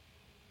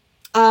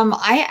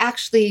 I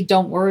actually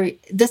don't worry.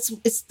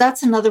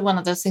 That's another one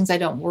of those things I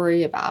don't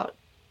worry about.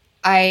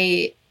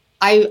 I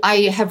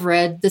have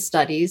read the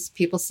studies.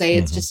 People say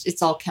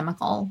it's all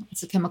chemical.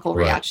 It's a chemical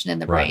reaction in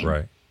the brain.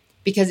 Right.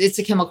 Because it's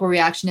a chemical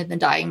reaction in the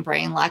dying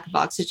brain, lack of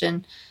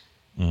oxygen.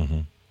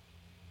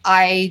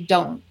 I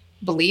don't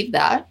believe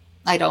that.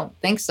 I don't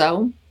think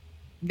so.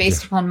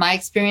 Based upon my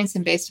experience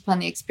and based upon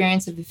the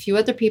experience of a few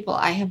other people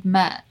I have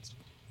met.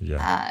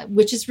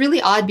 Which is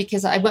really odd,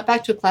 because I went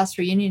back to a class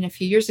reunion a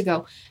few years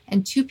ago,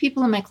 and 2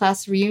 people in my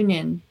class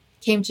reunion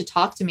came to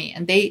talk to me,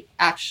 and they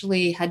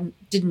actually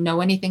didn't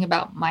know anything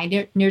about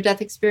my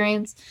near-death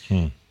experience.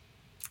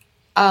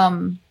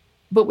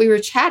 But we were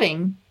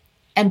chatting,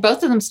 and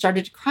both of them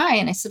started to cry,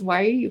 and I said,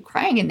 "Why are you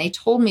crying?" And they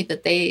told me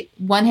that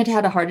one had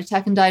had a heart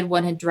attack and died,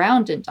 one had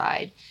drowned and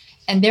died,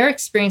 and their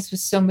experience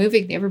was so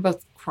moving. They were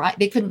both crying;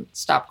 they couldn't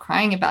stop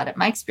crying about it.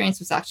 My experience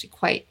was actually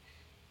quite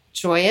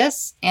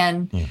joyous,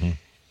 and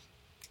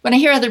when I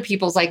hear other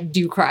people's, I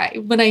do cry.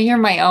 When I hear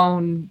my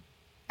own,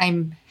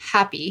 I'm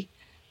happy.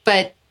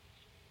 But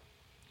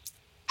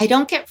I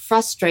don't get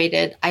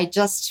frustrated. I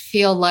just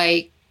feel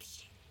like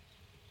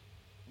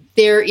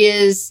there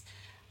is,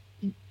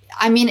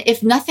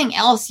 if nothing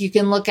else, you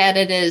can look at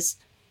it as,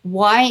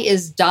 why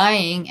is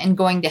dying and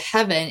going to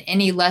heaven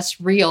any less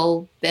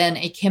real than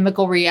a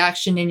chemical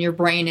reaction in your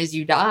brain as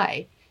you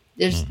die?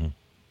 There's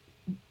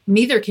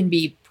neither can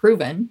be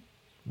proven.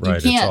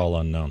 Right, it's all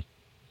unknown.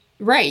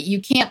 Right. You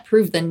can't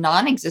prove the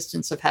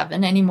non-existence of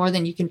heaven any more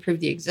than you can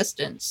prove the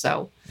existence.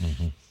 So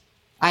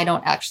I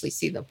don't actually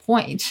see the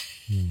point.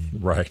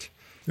 Right.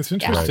 It's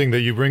interesting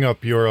that you bring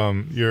up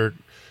your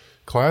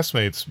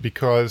classmates,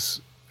 because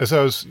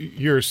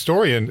your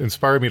story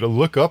inspired me to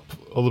look up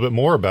a little bit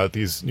more about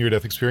these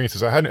near-death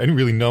experiences. I didn't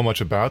really know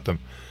much about them.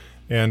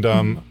 And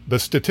the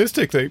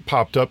statistic that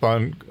popped up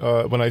on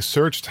when I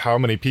searched how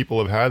many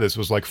people have had this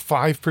was like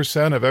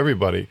 5% of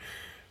everybody.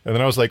 And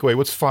then I was like, wait,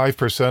 what's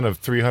 5% of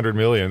 300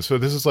 million? So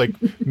this is like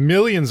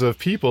millions of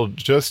people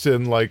just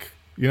in like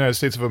United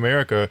States of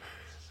America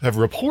have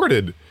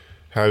reported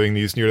having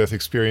these near-death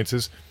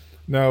experiences.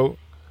 Now,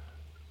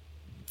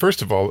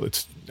 first of all,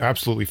 it's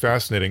absolutely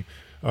fascinating.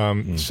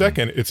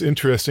 Second, it's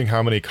interesting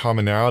how many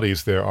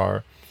commonalities there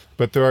are.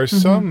 But there are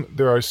some,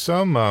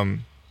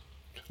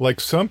 like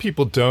some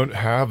people don't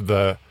have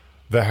the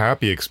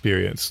happy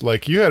experience.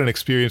 Like you had an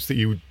experience that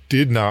you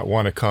did not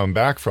want to come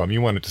back from.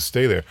 You wanted to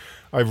stay there.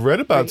 I've read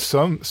about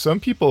some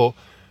people,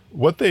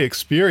 what they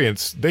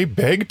experience, they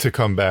beg to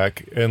come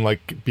back and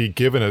like be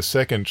given a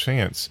second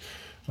chance.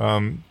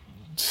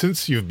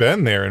 Since you've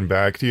been there and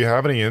back, do you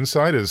have any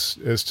insight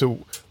as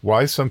to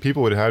why some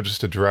people would have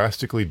just a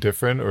drastically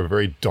different or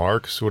very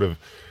dark sort of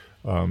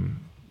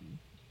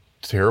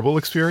terrible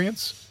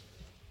experience?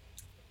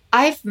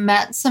 I've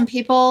met some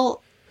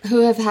people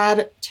who have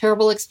had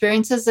terrible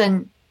experiences,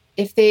 and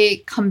if they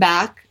come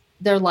back,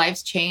 their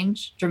lives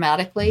change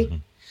dramatically. Mm-hmm.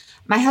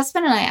 My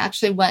husband and I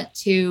actually went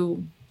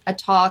to a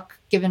talk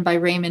given by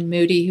Raymond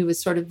Moody, who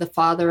was sort of the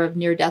father of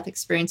near-death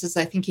experiences.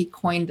 I think he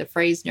coined the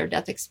phrase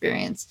near-death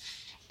experience.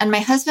 And my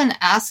husband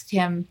asked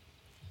him,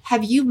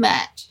 have you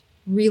met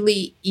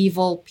really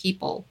evil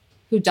people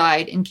who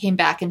died and came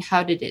back, and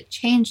how did it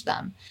change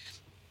them?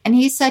 And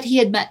he said he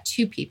had met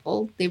two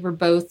people. They were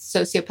both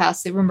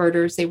sociopaths. They were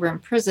murderers. They were in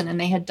prison, and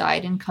they had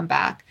died and come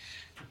back.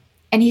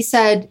 And he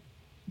said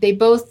they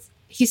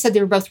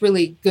were both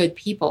really good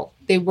people.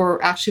 They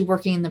were actually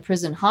working in the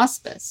prison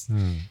hospice.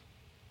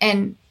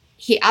 And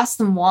he asked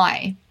them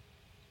why.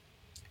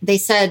 They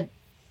said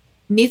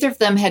neither of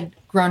them had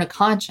grown a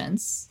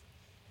conscience,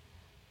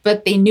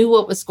 but they knew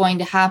what was going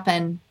to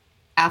happen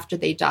after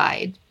they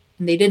died,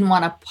 and they didn't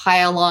want to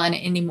pile on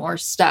any more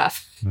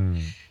stuff.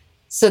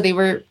 So they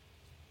were,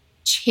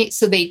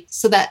 so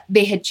that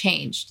they had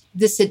changed.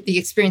 The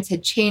experience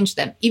had changed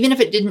them, even if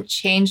it didn't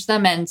change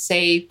them and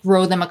say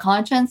grow them a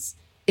conscience.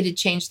 It had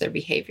changed their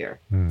behavior.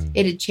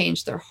 It had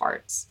changed their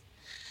hearts.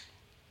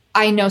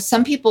 I know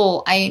some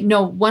people. I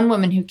know one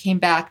woman who came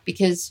back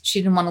because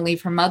she didn't want to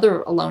leave her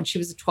mother alone. She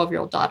was a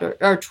 12-year-old daughter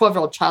or a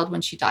 12-year-old child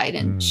when she died,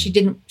 and she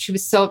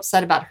was so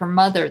upset about her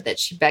mother that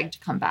she begged to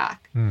come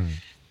back.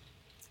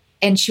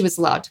 And she was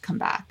allowed to come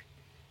back.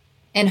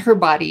 And her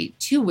body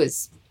too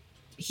was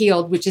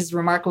healed, which is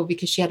remarkable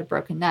because she had a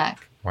broken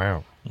neck.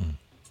 Wow.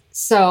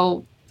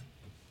 So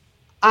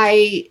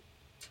I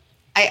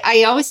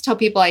always tell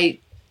people,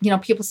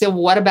 people say,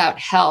 well, what about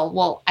hell?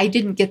 Well, I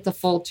didn't get the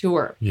full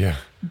tour. Yeah.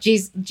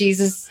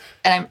 Jesus,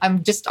 and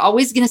I'm just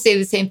always going to say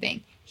the same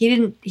thing. He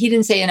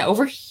didn't say, and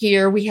over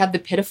here we have the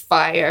pit of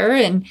fire,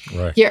 and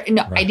here,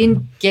 no, I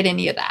didn't get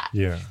any of that.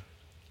 Yeah.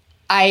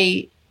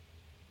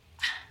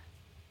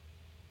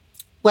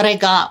 What I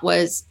got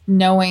was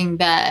knowing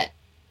that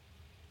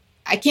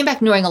I came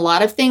back knowing a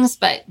lot of things,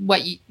 but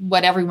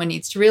what everyone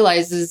needs to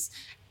realize is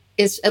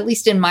at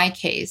least in my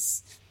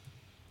case,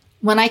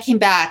 when I came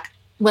back,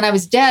 when I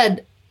was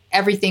dead,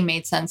 everything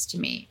made sense to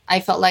me.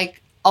 I felt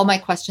like all my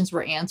questions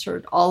were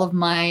answered. All of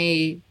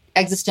my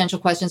existential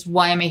questions,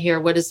 why am I here?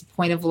 What is the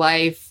point of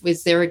life?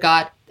 Is there a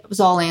God? It was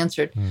all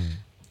answered.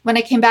 When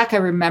I came back, I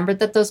remembered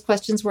that those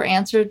questions were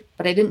answered,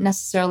 but I didn't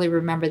necessarily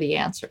remember the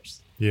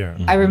answers. Yeah.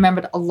 I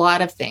remembered a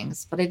lot of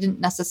things, but I didn't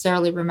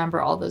necessarily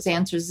remember all those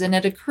answers. And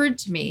it occurred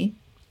to me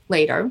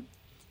later,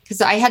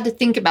 because I had to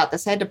think about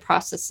this. I had to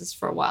process this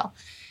for a while.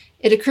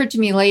 It occurred to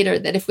me later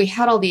that if we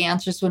had all the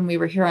answers when we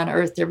were here on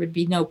Earth, there would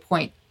be no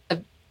point.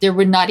 There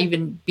would not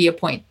even be a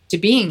point to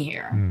being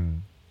here.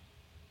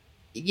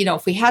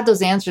 If we had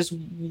those answers,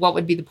 what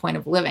would be the point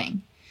of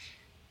living?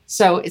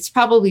 So it's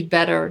probably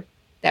better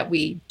that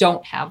we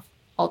don't have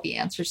all the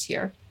answers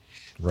here.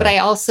 Right. But I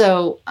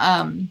also,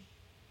 I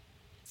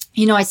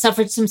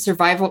suffered some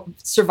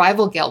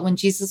survival guilt when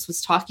Jesus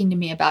was talking to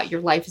me about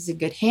your life is in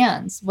good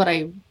hands.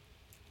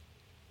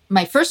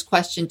 My first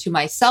question to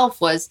myself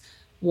was,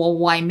 well,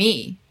 why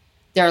me?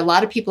 There are a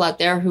lot of people out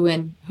there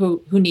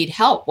who need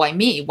help. Why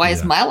me? Why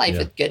is my life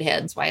in good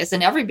hands? Why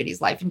isn't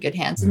everybody's life in good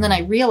hands? And then I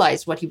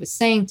realized what he was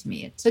saying to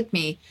me. It took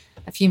me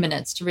a few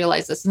minutes to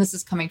realize this. And this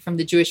is coming from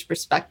the Jewish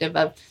perspective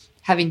of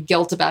having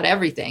guilt about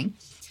everything.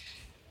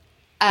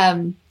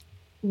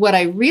 What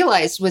I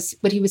realized was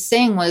what he was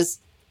saying was,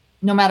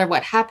 no matter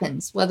what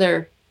happens,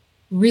 whether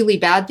really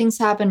bad things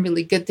happen,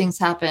 really good things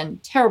happen,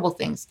 terrible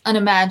things,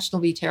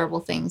 unimaginably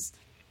terrible things,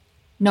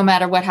 no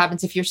matter what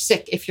happens, if you're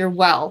sick, if you're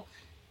well,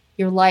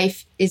 your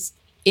life is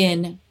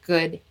in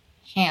good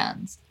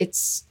hands.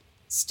 It's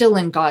still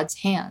in God's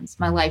hands.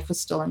 My life was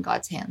still in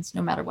God's hands,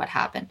 no matter what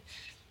happened.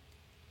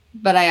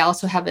 But I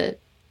also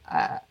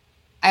I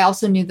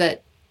also knew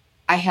that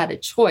I had a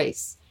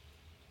choice.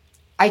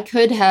 I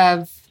could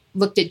have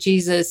looked at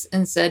Jesus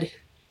and said,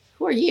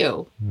 who are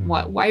you?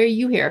 Why are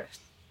you here?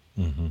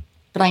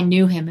 But I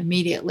knew him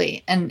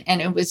immediately. And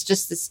it was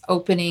just this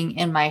opening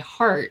in my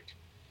heart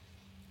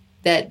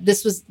that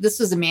this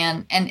was a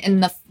man.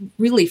 And the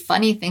really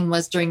funny thing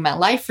was, during my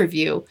life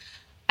review,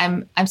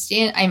 I'm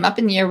up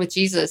in the air with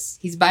Jesus.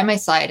 He's by my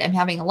side. I'm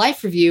having a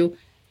life review,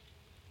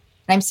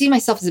 and I'm seeing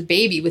myself as a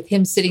baby with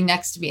him sitting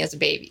next to me as a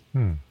baby.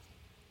 And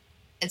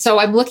so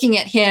I'm looking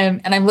at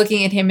him, and I'm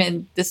looking at him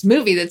in this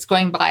movie that's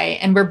going by,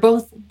 and we're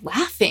both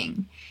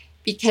laughing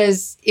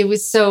because it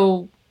was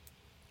so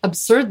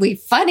absurdly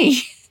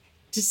funny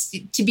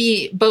to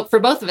be for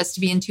both of us to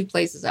be in two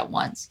places at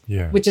once,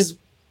 which is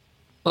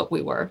what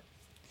we were.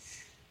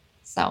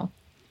 So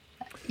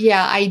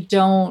Yeah, I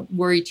don't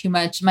worry too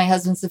much. My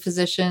husband's a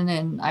physician,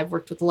 and I've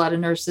worked with a lot of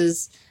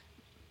nurses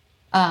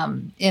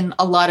in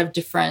a lot of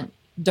different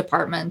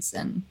departments,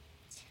 and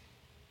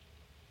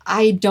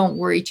I don't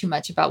worry too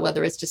much about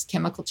whether it's just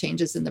chemical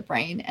changes in the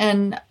brain.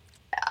 And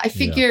I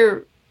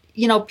figure,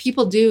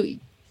 people do,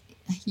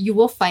 you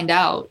will find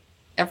out.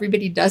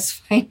 Everybody does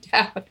find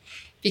out,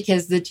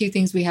 because the two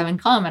things we have in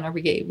common are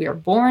we are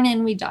born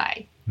and we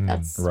die.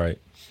 That's right.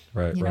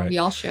 We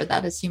all share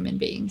that as human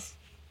beings.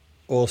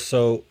 Well,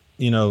 so,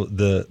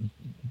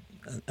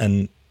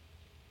 and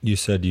you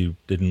said you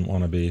didn't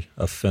want to be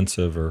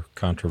offensive or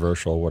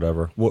controversial,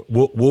 whatever.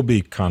 We'll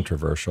be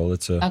controversial.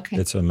 It's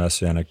a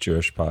Messianic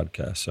Jewish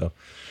podcast. So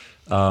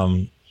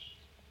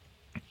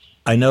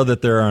I know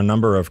that there are a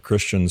number of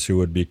Christians who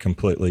would be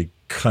completely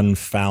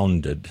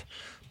confounded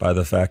by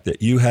the fact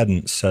that you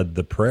hadn't said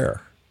the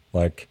prayer,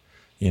 like,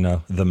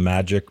 the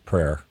magic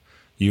prayer.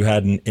 You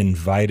hadn't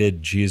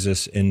invited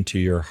Jesus into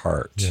your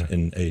heart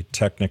in a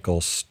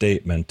technical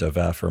statement of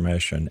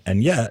affirmation,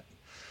 and yet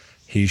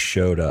he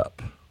showed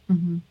up.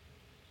 Mm-hmm.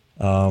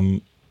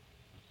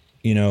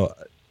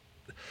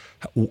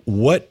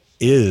 What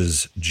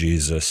is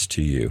Jesus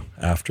to you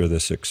after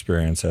this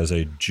experience as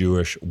a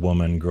Jewish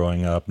woman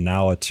growing up,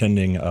 now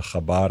attending a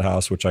Chabad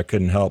house, which I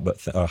couldn't help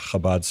but a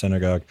Chabad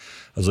synagogue?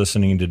 I was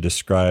listening to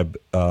describe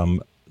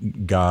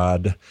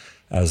God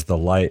as the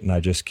light, and I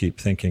just keep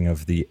thinking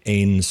of the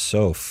Ein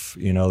Sof,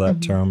 that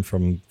term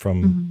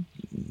from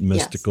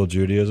mystical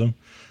Judaism.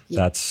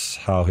 Yeah. That's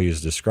how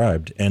he's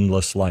described,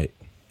 endless light.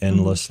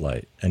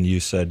 And you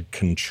said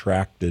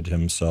contracted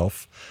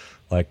himself,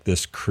 like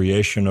this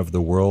creation of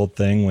the world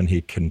thing, when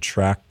he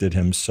contracted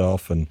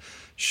himself and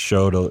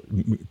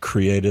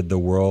created the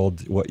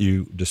world. What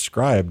you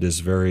described is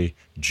very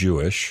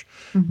Jewish,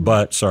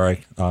 but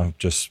sorry,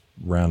 just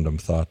random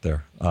thought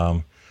there.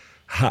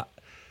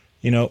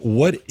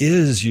 What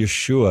is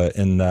Yeshua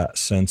in that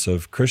sense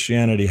of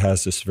Christianity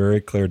has this very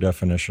clear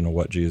definition of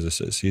what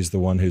Jesus is. He's the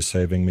one who's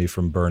saving me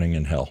from burning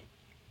in hell.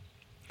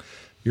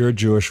 You're a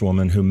Jewish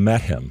woman who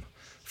met him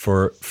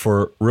for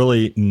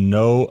really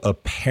no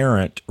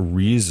apparent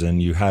reason.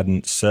 You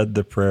hadn't said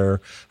the prayer.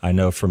 I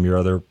know from your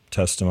other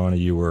testimony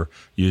you were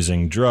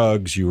using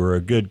drugs. You were a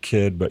good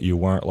kid, but you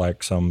weren't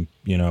like some,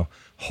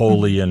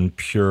 holy and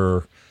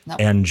pure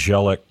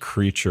angelic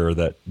creature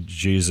that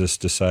Jesus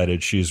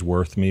decided she's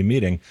worth me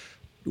meeting.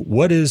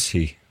 What is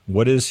he?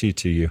 What is he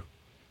to you?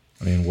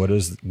 I mean, what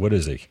is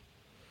he?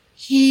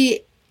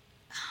 He,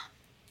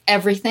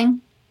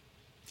 everything.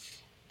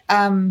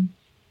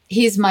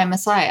 He's my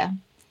Messiah.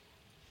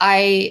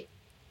 I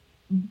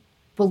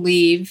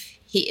believe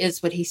he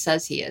is what he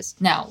says he is.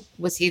 Now,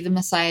 was he the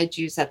Messiah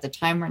Jews at the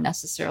time were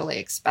necessarily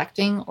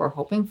expecting or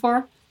hoping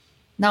for?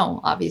 No,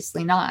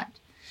 obviously not.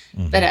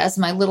 Mm-hmm. But as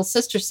my little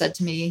sister said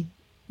to me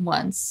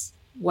once,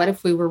 what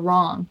if we were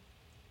wrong?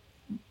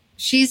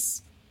 She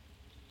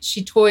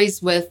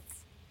toys with,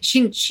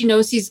 she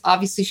knows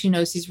she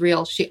knows he's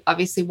real. She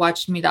obviously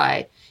watched me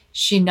die.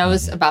 She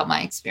knows about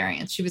my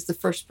experience. She was the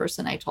first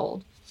person I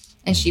told,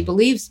 and she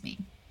believes me.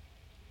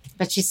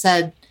 But she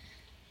said,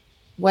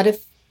 what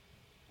if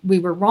we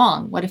were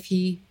wrong? What if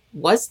he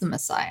was the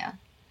Messiah?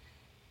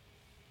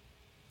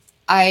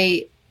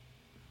 In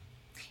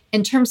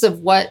terms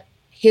of what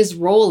his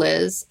role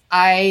is,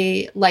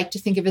 I like to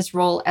think of his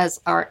role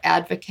as our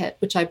advocate,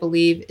 which I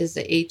believe is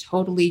a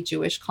totally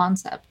Jewish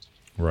concept.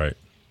 Right.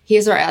 He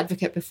is our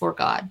advocate before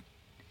God.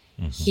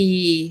 Mm-hmm.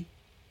 He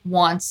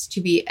wants to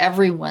be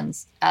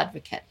everyone's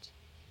advocate.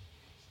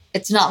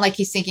 It's not like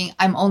he's thinking,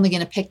 I'm only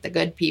going to pick the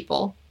good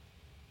people.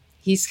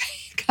 He's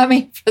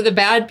coming for the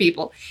bad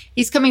people.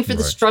 He's coming for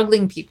the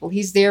struggling people.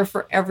 He's there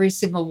for every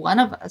single one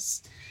of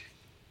us.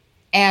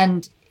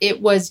 And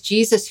it was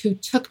Jesus who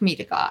took me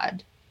to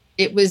God.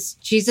 It was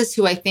Jesus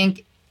who I'm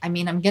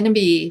going to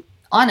be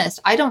honest,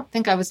 I don't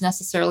think I was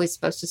necessarily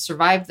supposed to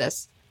survive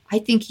this. I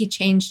think he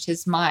changed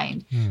his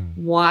mind.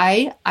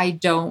 Why? I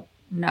don't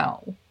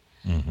know.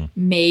 Mm-hmm.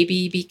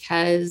 Maybe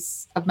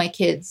because of my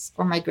kids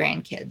or my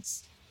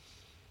grandkids.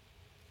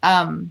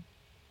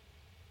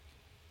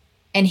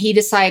 And he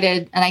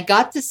decided, and I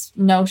got this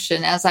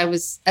notion as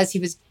he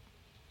was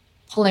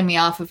pulling me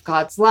off of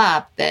God's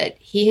lap, that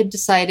he had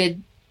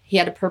decided he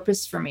had a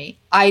purpose for me.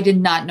 I did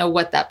not know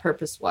what that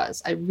purpose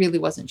was. I really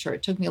wasn't sure.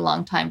 It took me a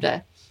long time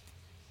to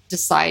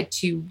decide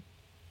to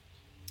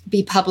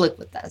be public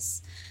with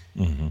this.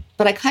 Mm-hmm.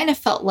 But I kind of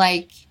felt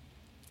like,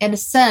 in a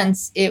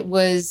sense, it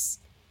was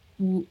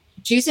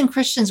Jews and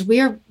Christians,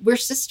 we're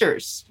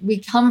sisters. We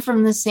come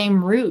from the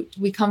same root.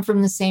 We come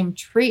from the same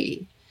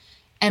tree.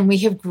 And we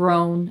have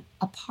grown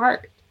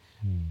apart.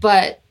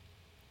 But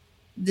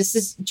this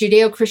is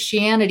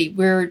Judeo-Christianity.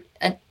 We're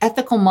an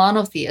ethical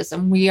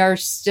monotheism. We are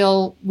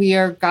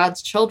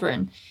God's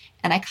children.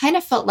 And I kind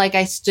of felt like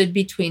I stood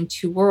between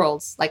two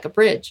worlds, like a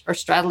bridge or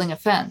straddling a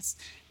fence.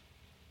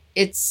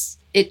 It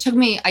took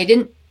me,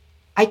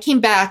 I came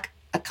back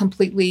a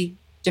completely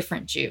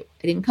different Jew.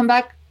 I didn't come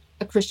back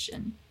a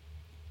Christian.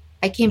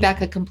 I came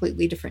back a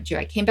completely different Jew.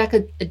 I came back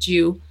a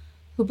Jew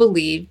who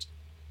believed,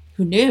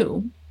 who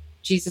knew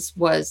Jesus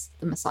was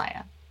the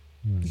Messiah.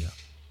 Yeah.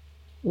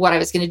 what I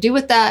was going to do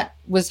with that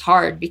was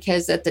hard,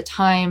 because at that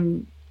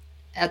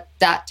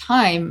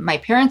time, my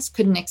parents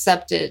couldn't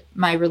accept it.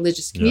 My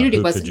religious community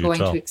who wasn't could you going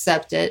tell? to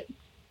accept it.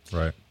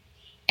 Right.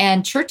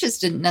 And churches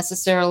didn't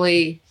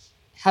necessarily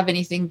have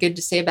anything good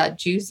to say about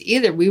Jews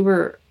either.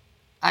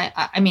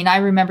 I mean, I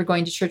remember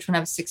going to church when I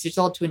was 6 years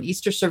old to an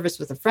Easter service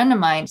with a friend of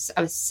mine.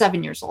 I was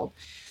 7 years old.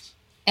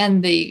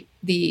 And the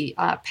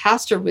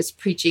pastor was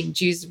preaching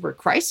Jews were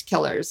Christ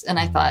killers. And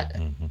I thought,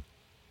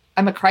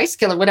 I'm a Christ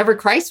killer. Whatever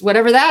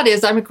that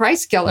is, I'm a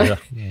Christ killer.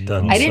 Yeah,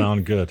 doesn't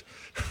sound good.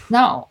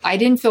 No, I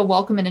didn't feel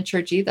welcome in a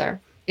church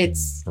either.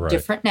 It's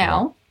different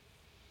now.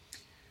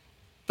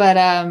 Right. But,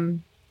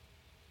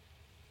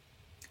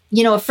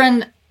 a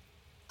friend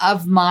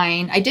of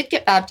mine, I did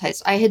get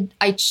baptized. I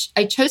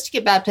chose to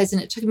get baptized,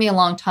 and it took me a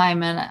long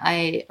time. And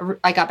I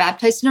got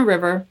baptized in a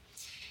river.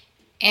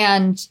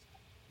 And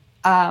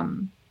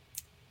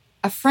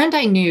a friend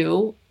I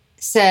knew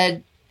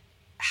said,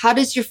 "How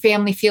does your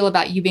family feel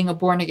about you being a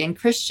born-again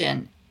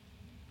Christian?"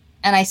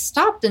 And I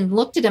stopped and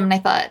looked at him, and I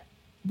thought,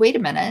 wait a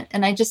minute.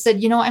 And I just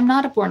said, I'm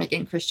not a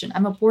born-again Christian.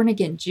 I'm a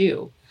born-again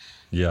Jew.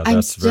 Yeah,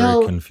 that's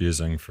very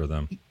confusing for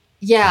them.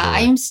 Yeah,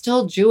 I am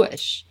still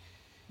Jewish.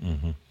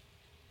 Mm-hmm.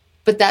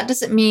 But that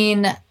doesn't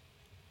mean that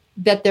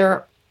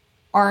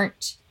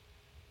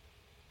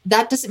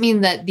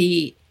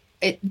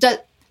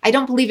I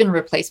don't believe in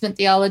replacement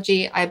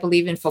theology. I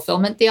believe in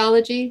fulfillment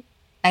theology.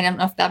 I don't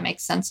know if that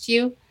makes sense to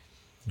you.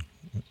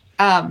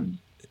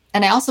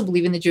 And I also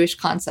believe in the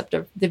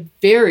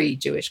very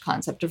Jewish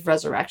concept of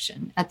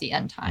resurrection at the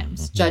end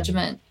times,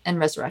 judgment and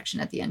resurrection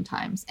at the end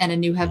times, and a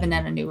new heaven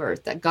and a new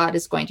earth that God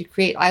is going to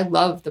create. I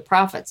love the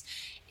prophets.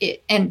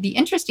 And the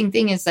interesting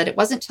thing is that it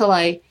wasn't till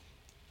I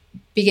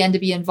began to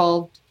be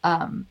involved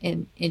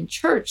in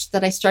church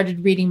that I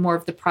started reading more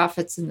of the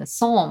prophets and the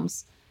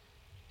Psalms.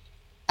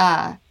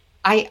 I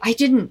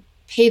didn't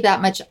pay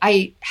that much.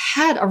 I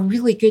had a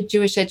really good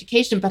Jewish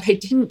education, but I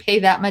didn't pay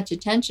that much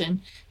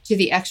attention to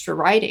the extra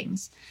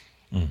writings.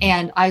 Mm-hmm.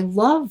 And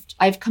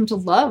I've come to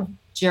love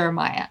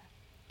Jeremiah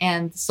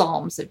and the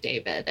Psalms of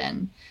David.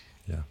 And,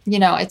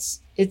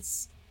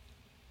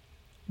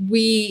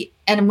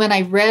 and when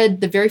I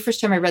read, the very first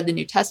time I read the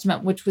New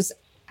Testament, which was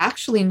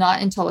actually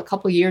not until a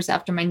couple years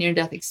after my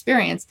near-death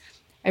experience,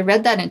 I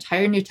read that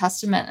entire New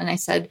Testament and I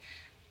said,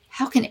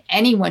 how can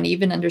anyone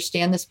even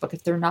understand this book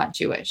if they're not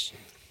Jewish?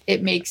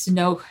 It makes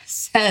no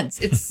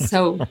sense. It's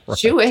so right.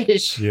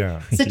 Jewish.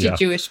 Yeah. Such a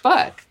Jewish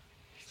book.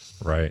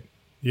 Right.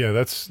 Yeah,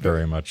 that's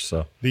very much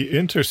so. The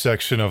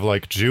intersection of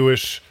like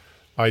Jewish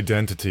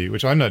identity,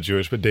 which I'm not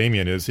Jewish, but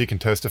Damien is, he can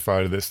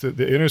testify to this.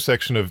 The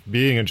intersection of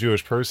being a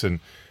Jewish person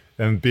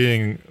and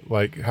being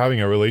like having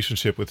a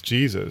relationship with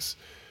Jesus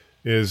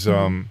is,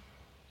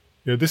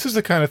 this is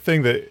the kind of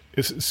thing that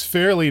is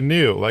fairly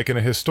new. Like in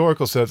a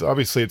historical sense,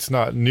 obviously it's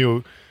not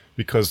new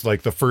because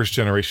like the first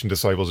generation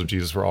disciples of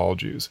Jesus were all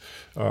Jews,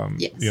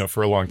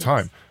 for a long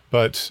time.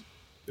 But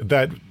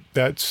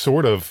that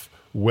sort of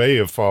way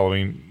of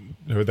following,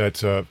 or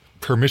that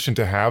permission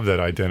to have that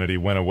identity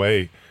went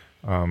away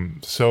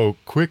so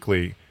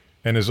quickly,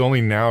 and is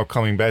only now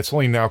coming back. It's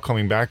only now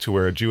coming back to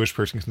where a Jewish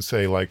person can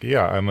say, like,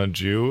 yeah, I'm a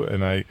Jew,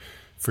 and I,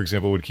 for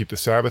example, would keep the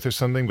Sabbath or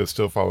something, but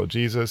still follow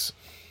Jesus.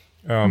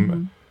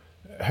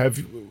 Have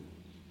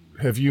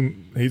you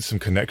made some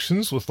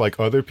connections with like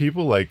other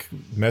people, like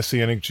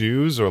Messianic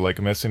Jews or like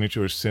Messianic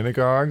Jewish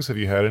synagogues? Have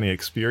you had any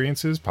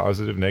experiences,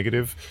 positive,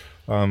 negative,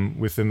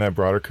 within that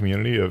broader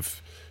community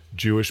of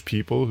Jewish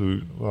people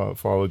who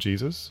follow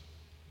Jesus?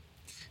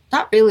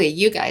 Not really.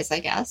 You guys, I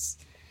guess.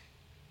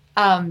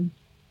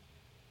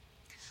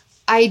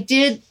 I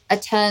did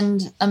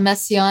attend a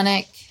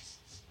Messianic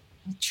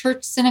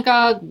church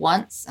synagogue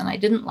once, and I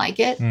didn't like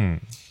it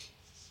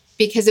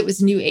because it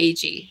was New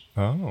Agey.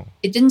 Oh.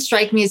 It didn't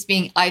strike me as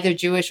being either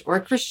Jewish or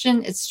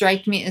Christian. It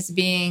struck me as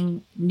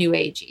being New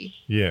Agey.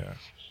 Yeah.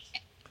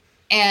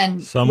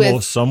 And some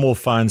will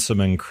find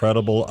some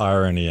incredible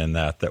irony in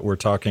that we're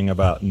talking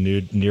about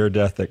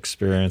near-death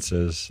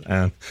experiences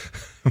and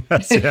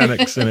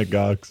Messianic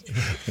synagogues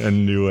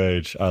and New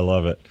Age. I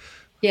love it.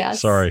 Yeah.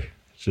 Sorry.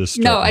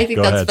 I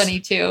think that's funny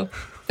too.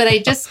 But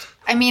it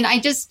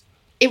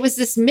was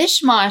this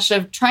mishmash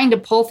of trying to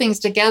pull things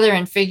together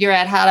and figure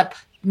out how to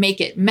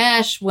make it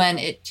mesh when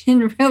it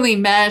didn't really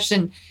mesh.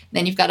 And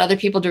then you've got other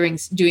people doing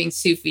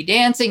Sufi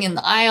dancing in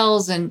the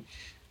aisles. And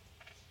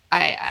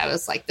I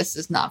was like, this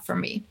is not for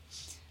me.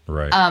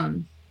 Right.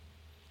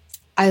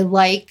 I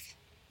like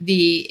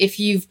if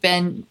you've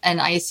been,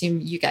 and I assume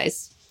you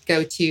guys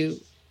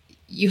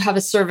you have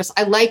a service.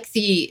 I like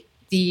the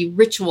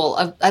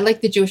ritual I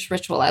like the Jewish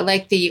ritual. I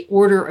like the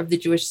order of the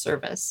Jewish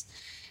service.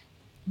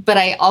 But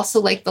I also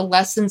like the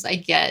lessons I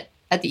get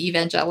at the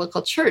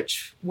evangelical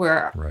church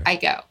where I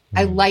go. Mm-hmm.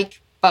 I like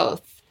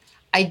both.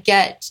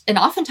 And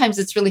oftentimes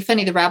it's really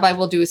funny. The rabbi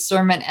will do a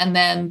sermon and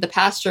then the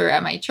pastor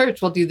at my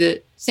church will do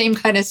the same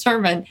kind of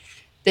sermon.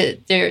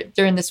 That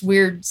they're in this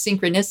weird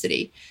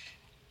synchronicity.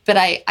 But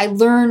I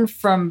learn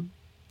from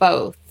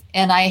both.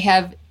 And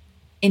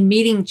in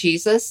meeting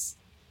Jesus,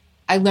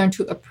 I learned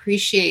to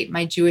appreciate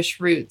my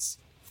Jewish roots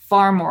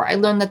far more. I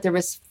learned that there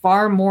was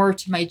far more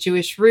to my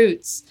Jewish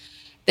roots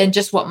than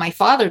just what my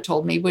father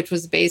told me, which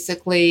was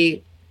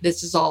basically,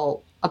 this is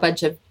all a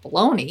bunch of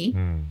baloney.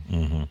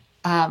 Mm-hmm.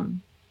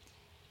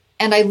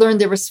 And I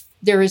learned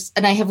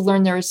and I have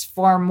learned there is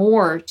far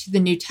more to the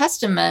New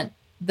Testament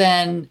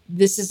than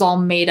this is all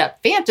made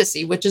up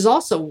fantasy, which is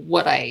also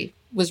what I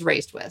was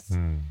raised with.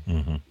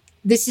 Mm-hmm.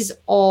 This is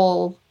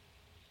all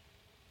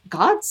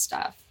God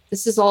stuff.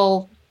 This is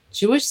all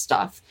Jewish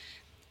stuff.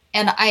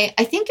 And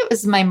I think it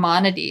was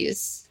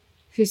Maimonides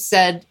who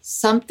said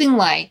something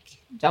like,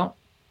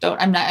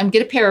 I'm going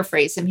to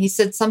paraphrase him. He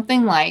said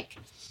something like,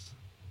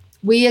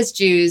 we as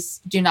Jews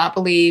do not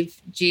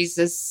believe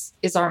Jesus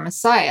is our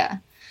Messiah.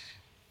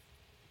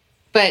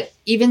 But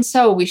even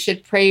so, we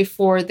should pray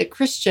for the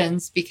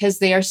Christians because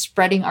they are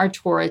spreading our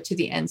Torah to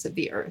the ends of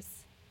the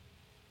earth.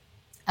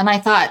 And I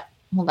thought,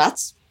 well,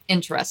 that's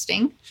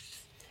interesting.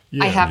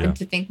 Yeah, I happen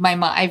to think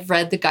I've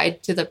read the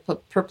Guide to the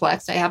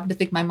Perplexed. I happen to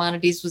think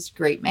Maimonides was a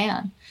great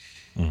man.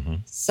 Mm-hmm.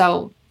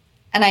 So,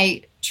 and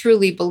I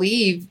truly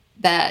believe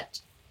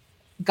that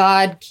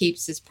God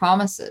keeps his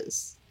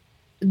promises,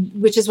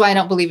 which is why I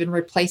don't believe in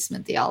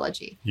replacement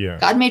theology. Yeah.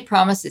 God made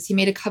promises. He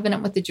made a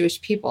covenant with the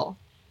Jewish people.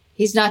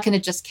 He's not going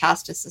to just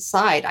cast us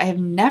aside. I have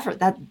never,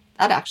 that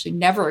actually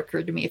never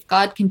occurred to me. If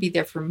God can be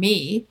there for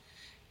me,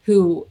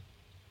 who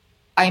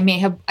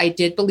I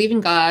did believe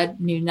in God,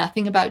 knew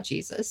nothing about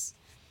Jesus.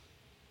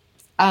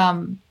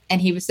 And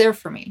he was there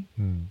for me.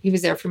 He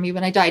was there for me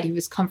when I died. He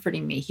was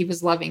comforting me. He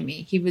was loving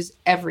me. He was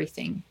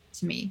everything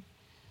to me.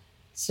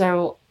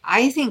 So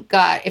I think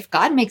God, if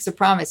God makes a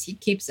promise, he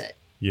keeps it.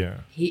 Yeah.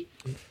 He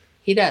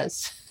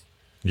does.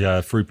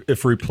 Yeah.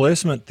 If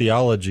replacement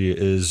theology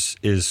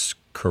is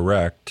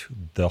correct,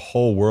 the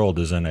whole world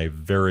is in a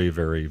very,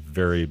 very,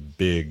 very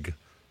big,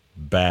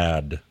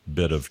 bad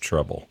bit of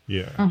trouble.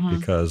 Yeah.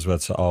 Because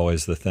that's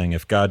always the thing.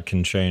 If God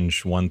can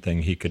change one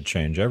thing, he could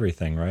change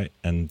everything, right?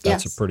 And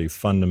that's Yes. a pretty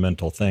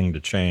fundamental thing to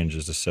change,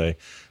 is to say,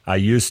 I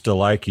used to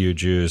like you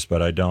Jews,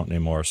 but I don't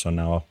anymore. So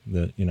now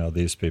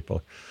these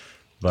people.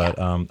 But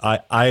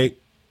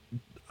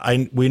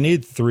we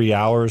need 3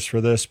 hours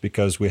for this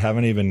because we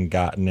haven't even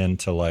gotten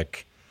into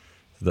like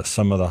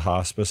some of the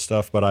hospice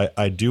stuff. But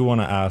I do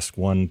want to ask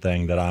one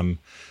thing that I'm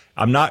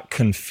not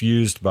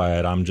confused by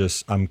it.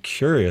 I'm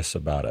curious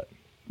about it.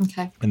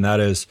 Okay. And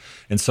that is,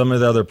 in some of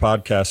the other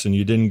podcasts, and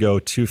you didn't go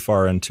too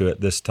far into it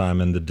this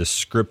time, in the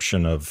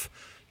description of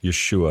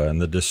Yeshua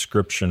and the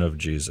description of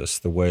Jesus,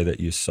 the way that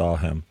you saw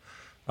him.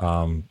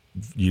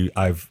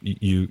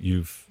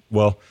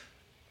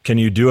 Can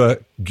you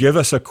give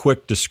us a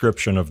quick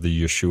description of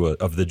the Yeshua,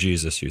 of the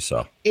Jesus you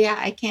saw? Yeah,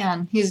 I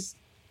can. He's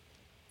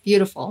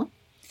beautiful,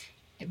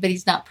 but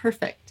he's not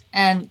perfect.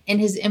 And in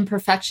his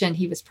imperfection,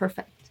 he was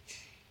perfect.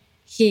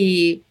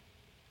 He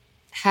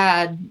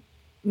had,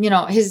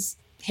 his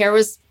hair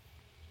was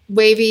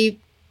wavy,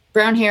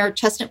 brown hair,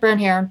 chestnut brown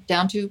hair,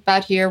 down to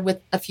about here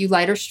with a few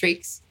lighter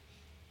streaks.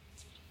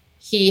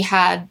 He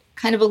had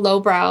kind of a low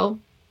brow.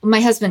 My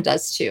husband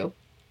does too.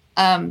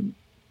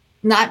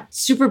 Not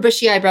super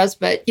bushy eyebrows,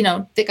 but,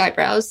 thick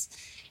eyebrows.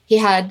 He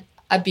had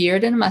a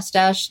beard and a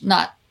mustache,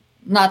 not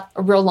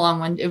a real long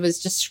one. It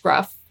was just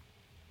scruff.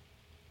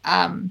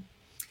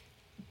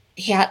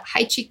 He had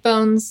high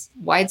cheekbones,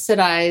 wide set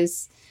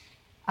eyes.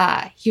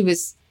 He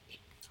was,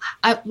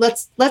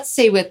 let's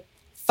say with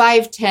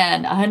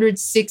 5'10",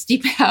 160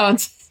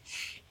 pounds.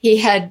 He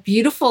had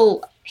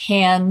beautiful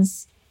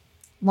hands,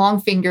 long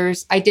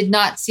fingers. I did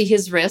not see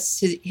his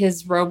wrists.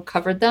 His robe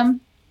covered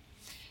them.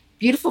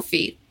 Beautiful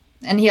feet.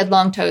 And he had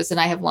long toes, and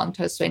I have long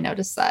toes, so I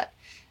noticed that.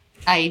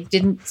 I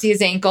didn't see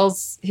his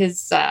ankles.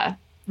 His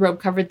robe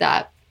covered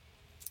that.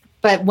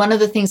 But one of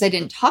the things I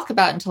didn't talk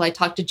about until I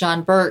talked to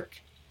John Burke,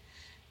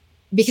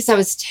 because I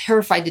was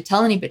terrified to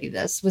tell anybody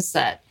this, was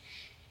that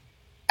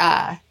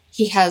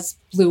he has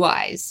blue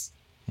eyes.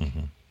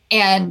 Mm-hmm.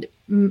 And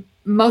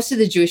most of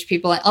the Jewish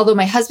people, although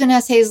my husband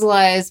has hazel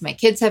eyes, my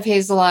kids have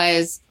hazel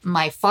eyes,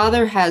 my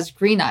father has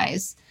green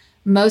eyes,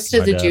 most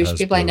of the Jewish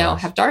people I know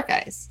have dark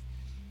eyes.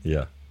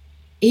 Yeah.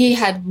 He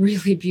had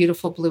really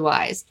beautiful blue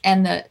eyes.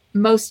 And the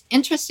most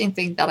interesting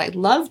thing that I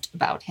loved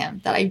about him,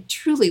 that I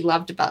truly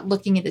loved about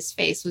looking at his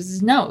face, was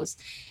his nose.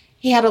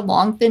 He had a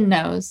long, thin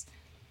nose,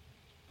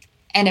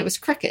 and it was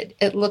crooked.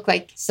 It looked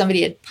like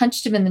somebody had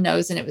punched him in the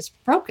nose, and it was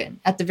broken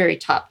at the very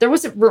top.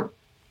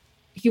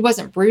 He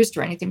wasn't bruised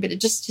or anything, but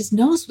his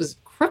nose was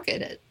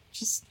crooked. It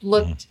just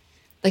looked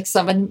like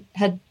someone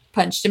had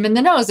punched him in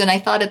the nose. And I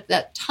thought at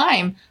that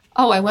time,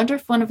 I wonder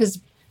if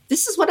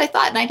this is what I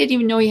thought. And I didn't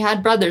even know he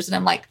had brothers. And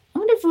I'm like, I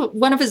wonder if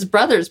one of his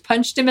brothers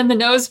punched him in the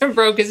nose and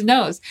broke his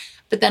nose.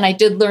 But then I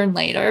did learn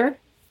later,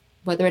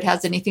 whether it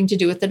has anything to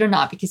do with it or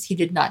not, because he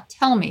did not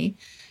tell me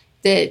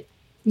that,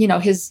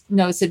 his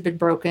nose had been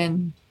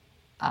broken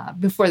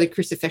before the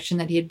crucifixion,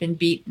 that he had been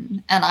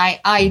beaten. And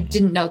I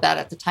didn't know that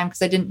at the time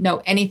because I didn't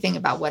know anything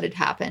about what had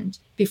happened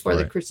before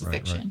the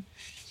crucifixion.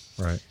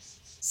 Right.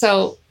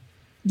 So,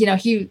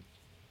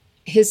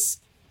 his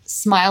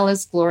smile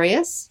is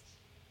glorious.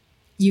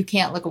 You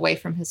can't look away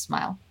from his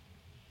smile.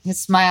 His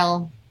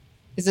smile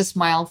is a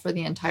smile for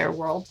the entire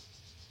world.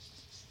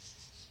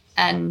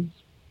 And,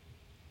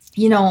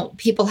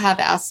 people have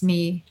asked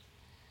me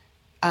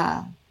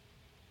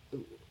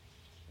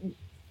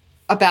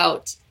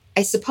about,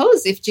 I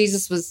suppose if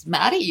Jesus was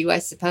mad at you, I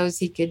suppose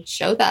he could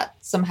show that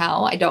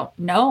somehow. I don't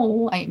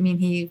know. I mean,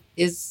 he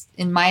is,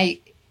 in my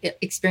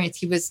experience,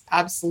 he was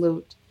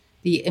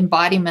the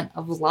embodiment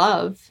of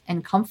love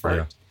and comfort.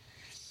 Yeah.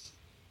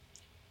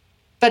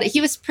 But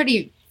he was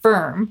pretty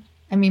firm.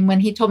 I mean, when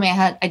he told me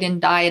I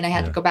didn't die and I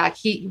had to go back,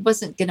 he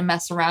wasn't going to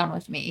mess around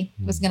with me.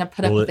 He was going to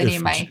put up with any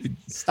of my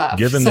stuff.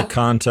 Given the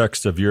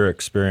context of your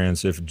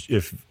experience,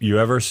 if you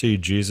ever see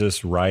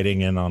Jesus riding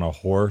in on a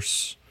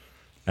horse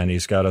and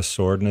he's got a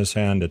sword in his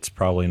hand, it's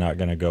probably not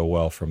going to go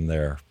well from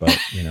there. But,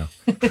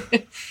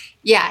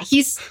 Yeah,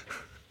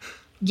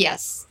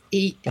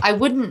 I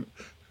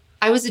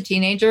was a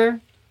teenager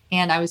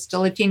and I was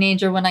still a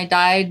teenager when I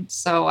died.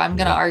 So I'm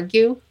going to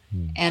argue.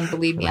 And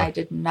believe me, I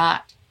did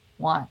not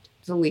want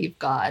to leave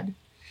God.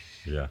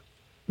 Yeah.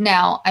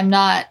 Now, I'm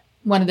not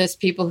one of those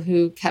people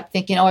who kept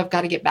thinking, I've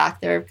got to get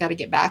back there. I've got to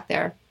get back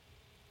there.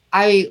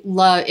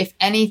 If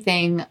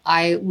anything,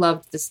 I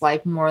loved this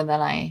life more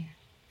than I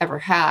ever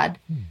had.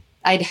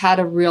 I'd had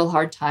a real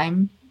hard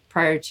time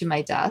prior to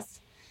my death.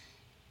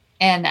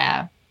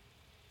 And,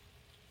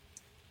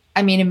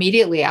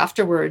 immediately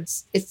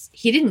afterwards,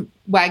 he didn't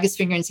wag his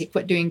finger and say,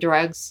 quit doing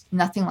drugs,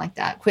 nothing like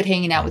that. Quit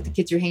hanging out with the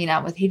kids you're hanging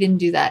out with. He didn't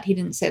do that. He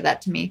didn't say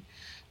that to me.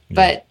 Yeah.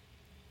 But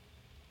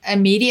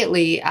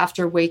immediately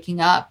after waking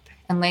up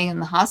and laying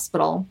in the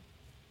hospital,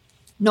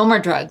 no more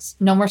drugs,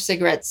 no more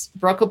cigarettes,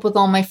 broke up with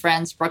all my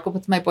friends, broke up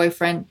with my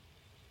boyfriend,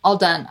 all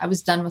done. I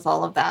was done with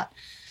all of that.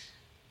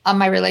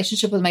 My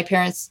relationship with my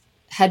parents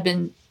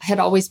had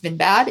always been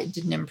bad. It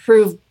didn't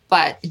improve,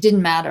 but it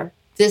didn't matter.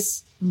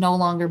 This no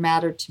longer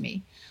mattered to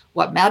me.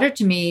 What mattered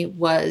to me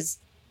was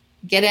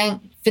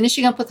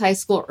finishing up with high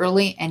school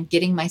early and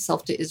getting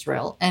myself to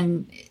Israel.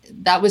 And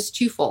that was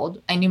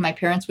twofold. I knew my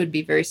parents would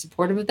be very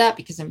supportive of that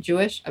because I'm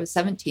Jewish. I was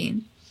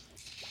 17.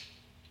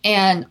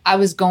 And I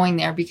was going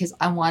there because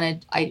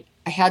I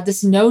had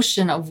this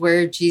notion of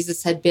where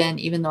Jesus had been,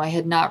 even though I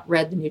had not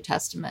read the New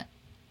Testament.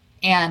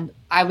 And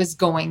I was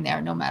going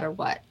there no matter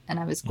what. And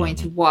I was going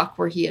to walk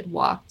where he had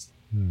walked.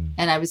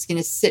 And I was going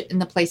to sit in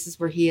the places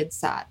where he had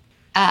sat.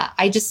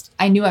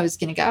 I knew I was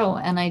going to go,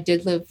 and I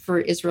did live for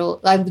Israel.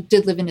 I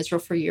did live in Israel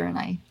for a year,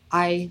 and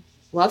I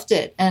loved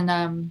it. And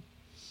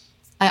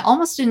I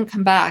almost didn't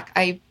come back.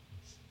 I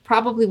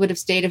probably would have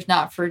stayed if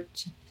not for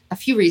a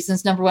few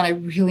reasons. Number one, I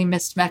really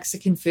missed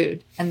Mexican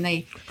food, and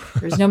there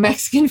was no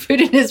Mexican food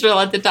in Israel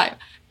at the time.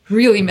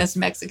 Really missed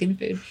Mexican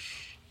food.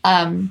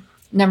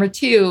 Number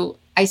two,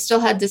 I still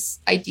had this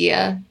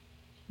idea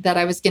that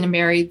I was going to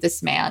marry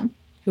this man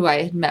who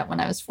I had met when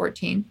I was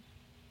 14.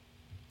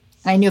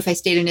 I knew if I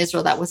stayed in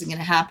Israel, that wasn't going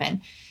to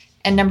happen.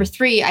 And number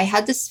three, I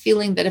had this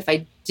feeling that if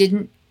I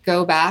didn't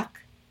go back,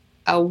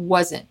 I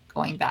wasn't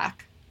going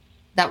back.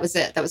 That was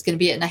it. That was going to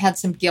be it. And I had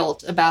some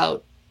guilt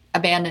about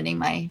abandoning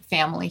my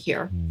family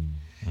here.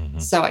 Mm-hmm.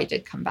 So I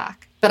did come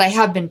back. But I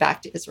have been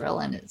back to Israel,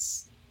 and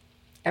it's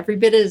every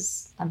bit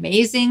as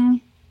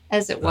amazing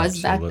as it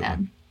was back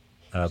then.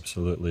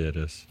 Absolutely it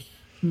is.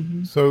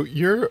 Mm-hmm. So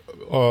your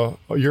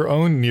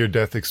own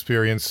near-death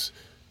experience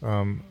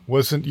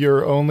wasn't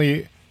your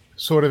only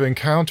sort of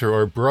encounter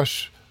or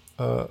brush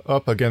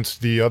up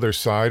against the other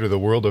side or the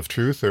world of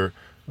truth or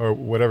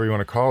whatever you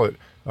want to call it.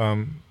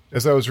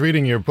 As I was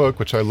reading your book,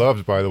 which I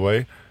loved, by the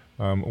way,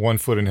 One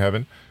Foot in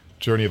Heaven,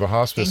 Journey of a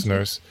Hospice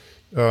Nurse,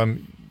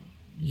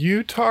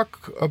 you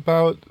talk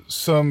about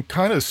some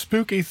kind of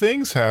spooky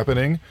things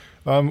happening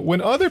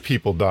when other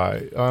people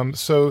die.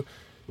 So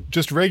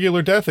just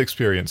regular death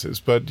experiences.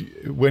 But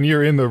when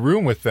you're in the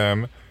room with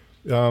them,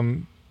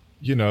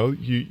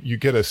 you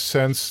get a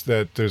sense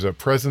that there's a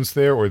presence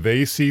there, or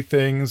they see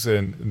things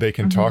and they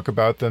can talk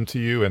about them to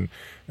you.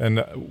 And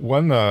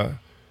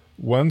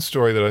one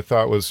story that I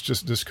thought was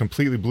just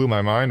completely blew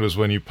my mind was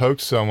when you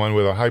poked someone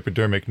with a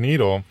hypodermic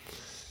needle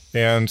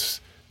and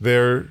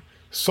their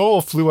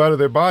soul flew out of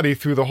their body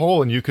through the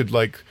hole and you could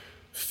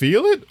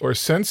feel it or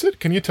sense it.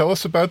 Can you tell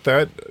us about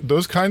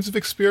those kinds of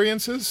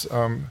experiences?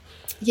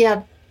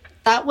 Yeah,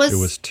 it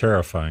was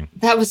terrifying.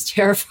 That was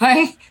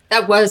terrifying.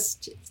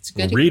 It's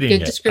good. Reading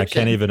good it, description.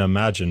 I can't even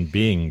imagine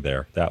being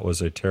there. That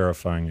was a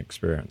terrifying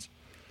experience.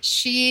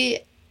 She,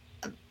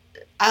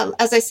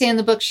 as I say in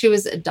the book, she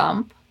was a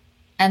dump.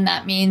 And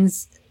that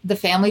means the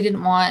family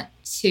didn't want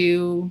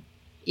to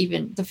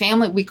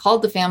we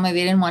called the family.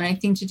 They didn't want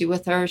anything to do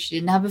with her. She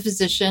didn't have a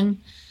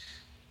physician.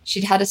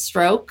 She'd had a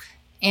stroke,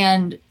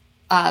 and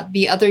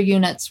the other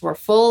units were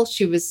full.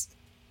 She was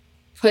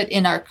put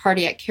in our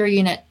cardiac care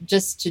unit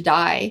just to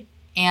die.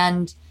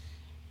 And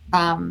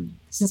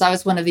since I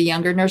was one of the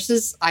younger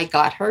nurses, I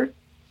got her.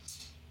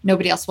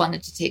 Nobody else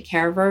wanted to take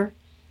care of her.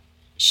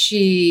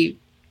 She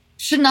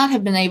should not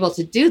have been able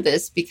to do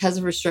this because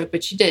of her stroke,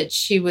 but she did.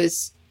 She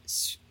was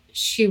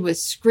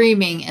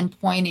screaming and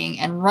pointing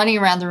and running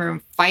around the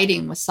room,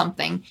 fighting with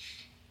something.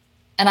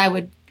 And I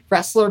would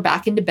wrestle her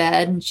back into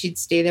bed, and she'd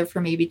stay there for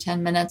maybe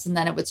 10 minutes, and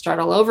then it would start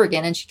all over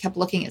again. And she kept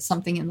looking at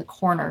something in the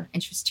corner,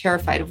 and she was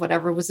terrified of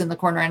whatever was in the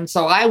corner. And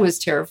so I was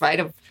terrified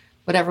of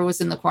whatever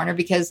was in the corner,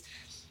 because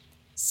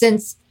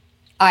since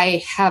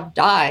I have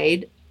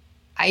died,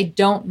 I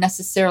don't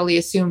necessarily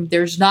assume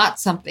there's not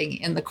something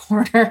in the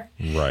corner.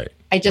 Right.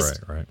 I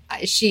just, right.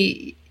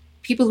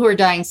 People who are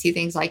dying see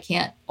things I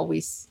can't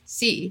always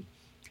see.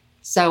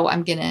 So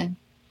I'm going to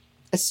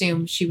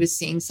assume she was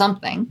seeing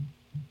something.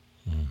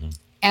 Mm-hmm.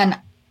 And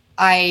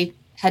I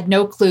had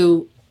no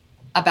clue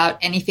about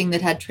anything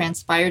that had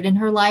transpired in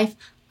her life.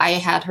 I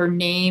had her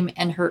name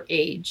and her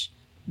age.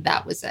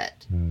 That was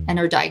it. And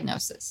her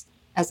diagnosis.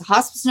 As a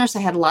hospice nurse, I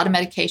had a lot of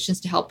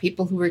medications to help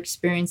people who were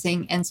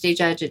experiencing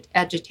end-stage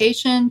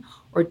agitation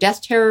or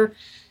death terror.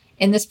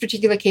 In this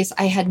particular case,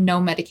 I had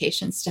no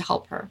medications to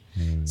help her.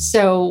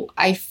 So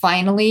I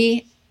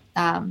finally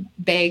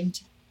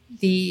begged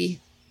the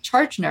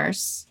charge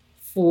nurse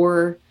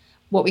for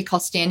what we call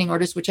standing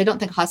orders, which I don't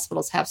think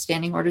hospitals have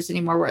standing orders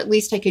anymore, where at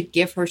least I could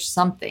give her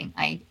something.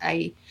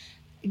 I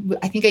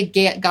think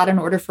I got an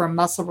order for a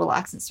muscle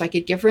relaxant, so I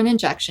could give her an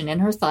injection in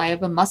her thigh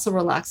of a muscle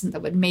relaxant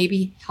that would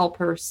maybe help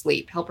her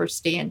sleep, help her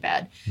stay in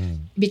bed.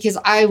 Because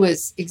I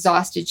was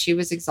exhausted, she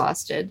was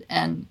exhausted,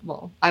 and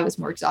well, I was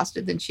more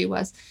exhausted than she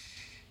was.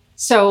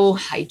 So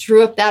I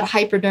drew up that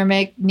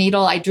hypodermic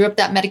needle, I drew up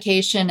that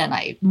medication, and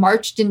I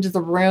marched into the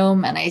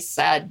room, and I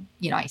said,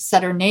 I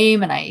said her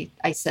name, and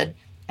I said,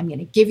 I'm going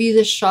to give you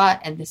this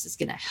shot, and this is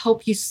going to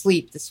help you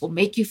sleep. This will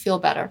make you feel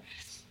better.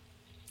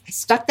 I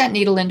stuck that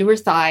needle into her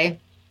thigh.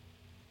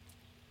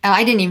 And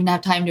I didn't even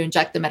have time to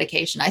inject the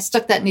medication. I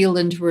stuck that needle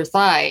into her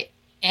thigh,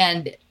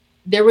 and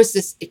there was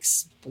this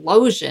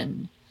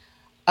explosion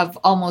of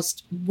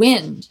almost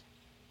wind,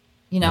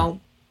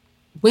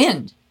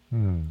 wind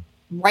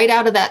right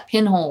out of that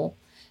pinhole.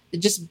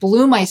 It just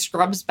blew my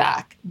scrubs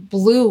back,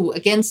 blew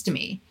against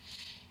me.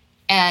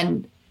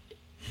 And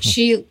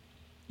she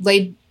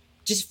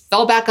just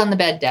fell back on the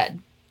bed dead.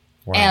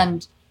 Wow.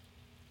 And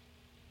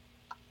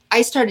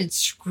I started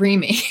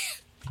screaming.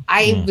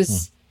 I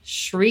was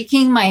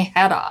shrieking my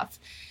head off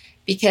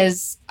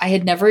because I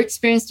had never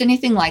experienced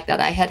anything like that.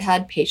 I had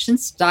had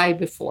patients die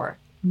before,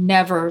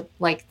 never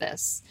like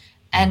this.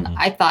 And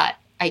I thought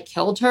I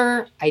killed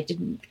her. I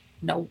didn't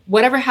know.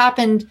 Whatever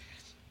happened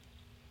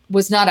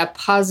was not a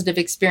positive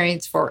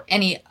experience for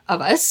any of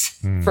us,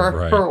 for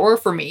her or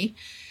for me.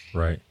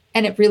 Right.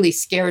 And it really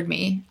scared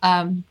me.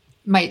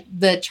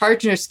 The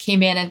charge nurse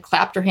came in and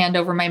clapped her hand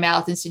over my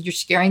mouth and said, "You're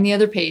scaring the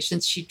other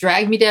patients." She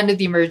dragged me down to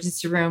the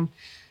emergency room.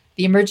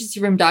 The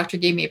emergency room doctor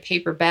gave me a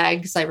paper bag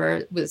because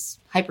I was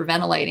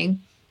hyperventilating.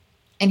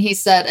 And he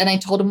said, and I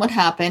told him what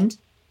happened.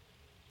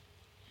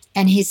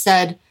 And he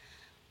said,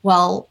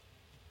 well,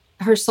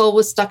 her soul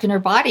was stuck in her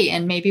body.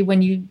 And maybe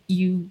when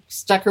you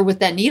stuck her with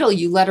that needle,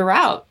 you let her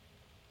out.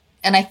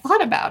 And I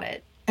thought about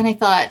it. And I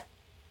thought,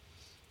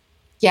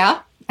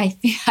 yeah, I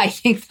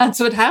think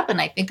that's what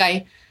happened. I think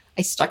I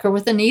stuck her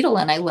with a needle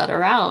and I let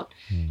her out.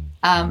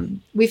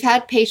 We've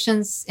had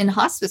patients in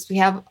hospice.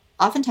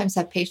 Oftentimes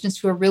have patients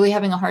who are really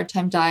having a hard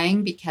time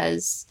dying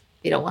because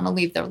they don't want to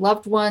leave their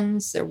loved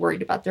ones. They're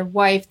worried about their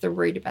wife. They're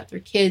worried about their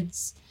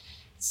kids.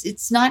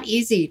 It's not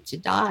easy to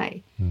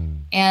die.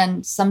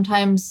 And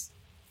sometimes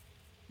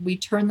we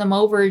turn them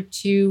over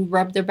to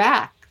rub their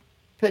back,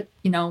 put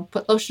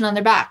lotion on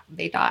their back.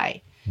 They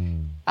die.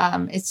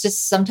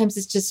 Sometimes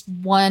it's just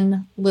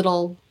one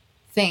little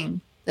thing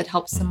that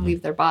helps them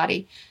leave their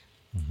body.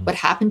 What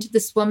happened to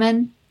this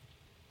woman?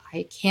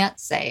 I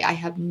can't say. I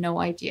have no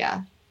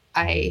idea.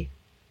 I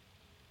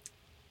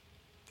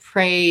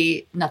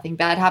pray nothing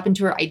bad happened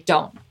to her. I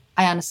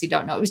honestly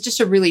don't know. It was just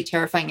a really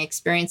terrifying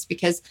experience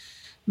because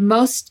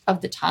most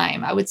of the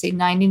time, I would say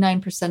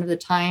 99% of the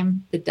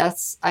time, the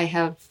deaths I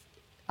have,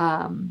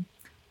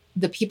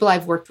 the people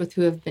I've worked with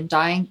who have been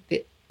dying,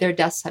 their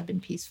deaths have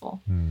been peaceful.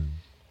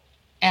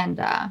 And,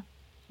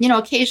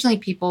 occasionally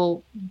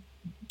people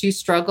do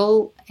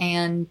struggle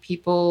and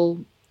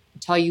people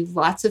tell you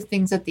lots of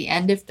things at the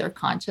end if they're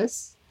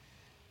conscious.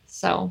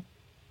 So,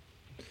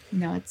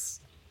 it's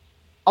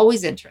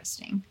always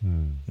interesting.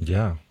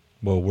 Yeah.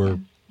 Well,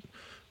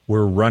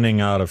 we're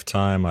running out of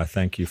time. I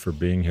thank you for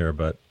being here,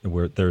 but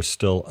there's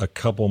still a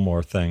couple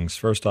more things.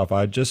 First off,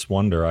 I just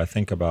wonder, I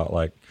think about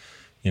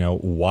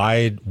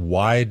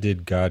why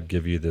did God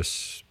give you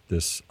this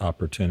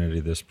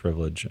opportunity, this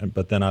privilege?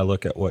 But then I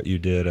look at what you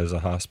did as a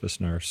hospice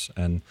nurse,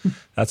 and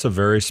that's a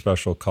very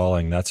special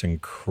calling. That's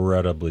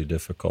incredibly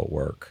difficult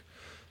work.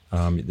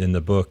 In the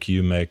book,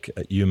 you make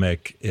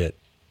it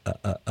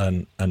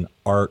an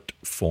art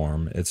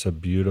form. It's a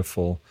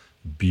beautiful,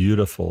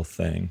 beautiful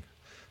thing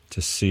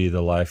to see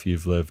the life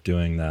you've lived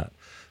doing that.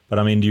 But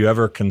do you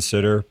ever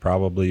consider,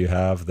 probably you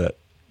have, that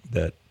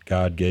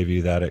God gave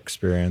you that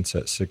experience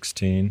at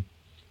 16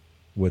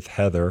 with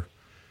Heather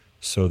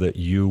so that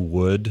you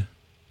would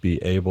be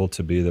able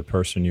to be the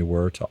person you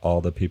were to all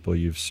the people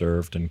you've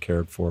served and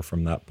cared for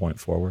from that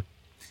point forward?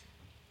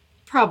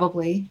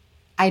 Probably.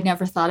 I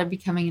never thought of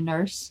becoming a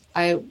nurse.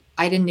 I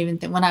didn't even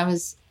think, when I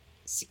was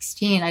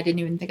 16, I didn't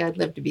even think I'd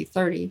live to be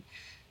 30.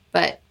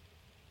 But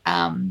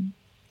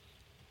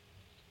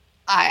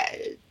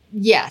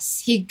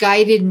yes, he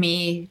guided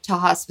me to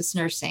hospice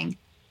nursing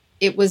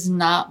it was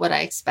not what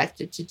I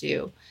expected to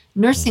do.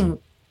 Nursing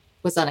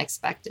was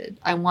unexpected.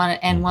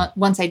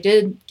 Once I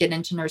did get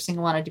into nursing,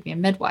 I wanted to be a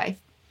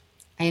midwife.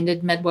 I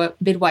ended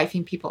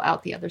midwifing people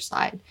out the other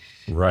side.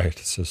 Right.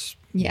 It's just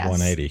Yes.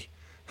 180.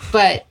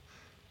 But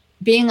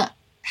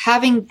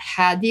having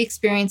had the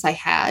experience I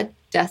had,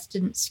 death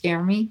didn't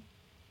scare me.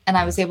 And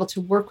I was able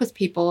to work with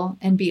people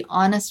and be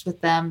honest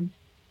with them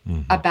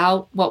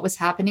about what was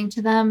happening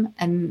to them.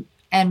 And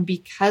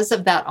because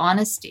of that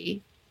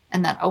honesty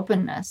and that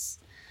openness,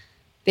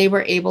 they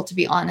were able to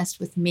be honest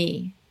with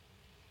me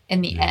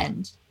in the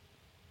end.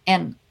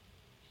 And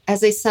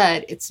as I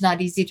said, it's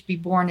not easy to be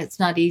born. It's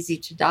not easy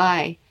to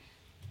die.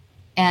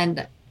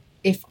 And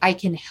if I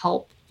can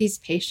help these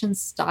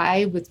patients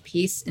die with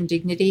peace and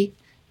dignity,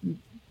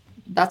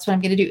 that's what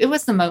I'm going to do. It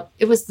was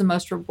the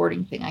most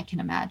rewarding thing I can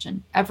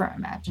ever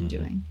imagine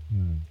doing,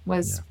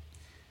 was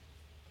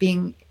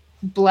being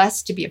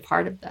blessed to be a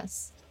part of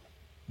this.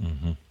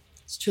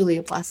 It's truly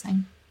a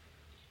blessing.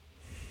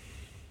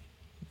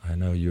 I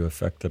know you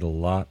affected a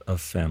lot of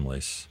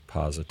families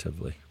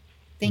positively.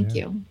 Thank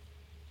you.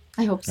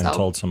 I hope so. And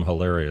told some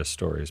hilarious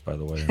stories, by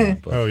the way, in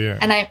that book. Oh, yeah.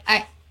 And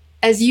I,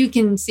 as you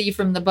can see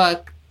from the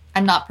book,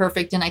 I'm not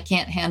perfect and I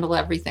can't handle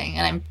everything,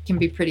 and I can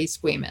be pretty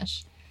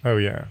squeamish. Oh,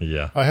 yeah.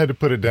 Yeah. I had to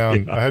put it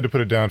down. I had to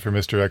put it down for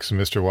Mr. X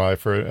and Mr. Y.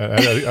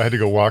 I had to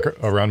go walk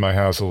around my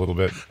house a little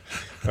bit.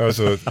 That was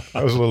a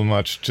little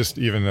much, just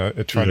even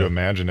trying to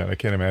imagine it. I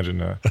can't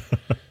imagine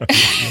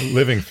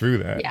living through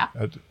that. Yeah.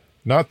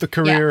 Not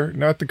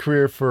the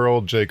career for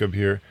old Jacob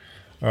here.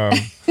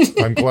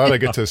 I'm glad I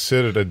get to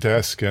sit at a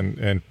desk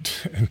and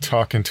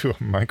talk into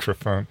a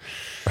microphone.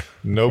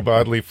 No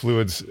bodily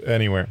fluids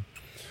anywhere.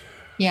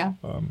 Yeah.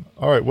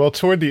 All right. Well,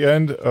 toward the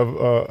end of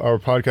our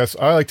podcast,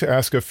 I like to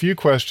ask a few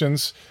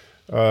questions.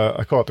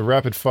 I call it the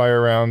rapid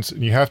fire rounds,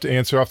 and you have to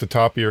answer off the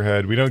top of your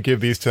head. We don't give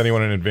these to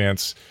anyone in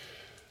advance.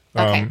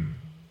 Okay.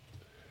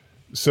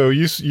 So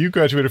you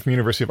graduated from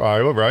University of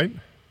Iowa, right?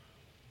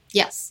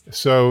 Yes.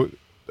 So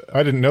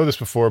I didn't know this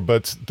before,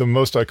 but the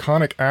most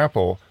iconic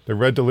apple, the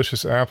Red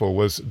Delicious apple,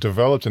 was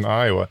developed in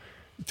Iowa.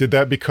 Did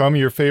that become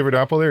your favorite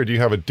apple there, or do you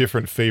have a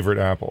different favorite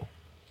apple?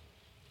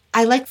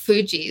 I like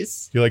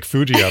Fuji's. You like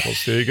Fuji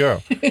apples. There you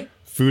go.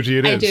 Fuji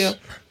it is. I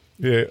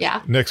do.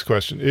 Yeah. Next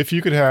question. If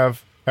you could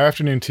have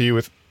afternoon tea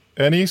with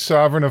any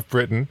sovereign of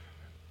Britain,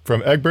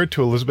 from Egbert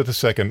to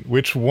Elizabeth II,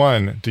 which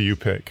one do you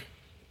pick?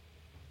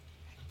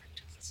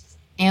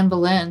 Anne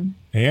Boleyn.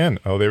 Anne.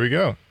 Oh, there we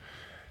go.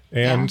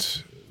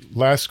 And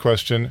last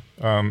question.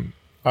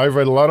 I've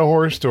read a lot of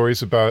horror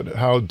stories about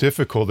how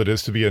difficult it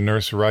is to be a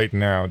nurse right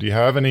now. Do you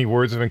have any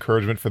words of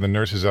encouragement for the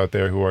nurses out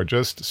there who are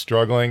just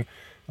struggling?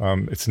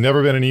 It's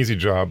never been an easy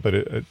job, but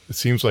it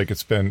seems like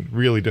it's been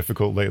really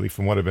difficult lately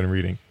from what I've been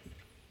reading.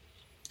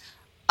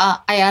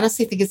 I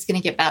honestly think it's going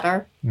to get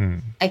better.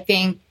 I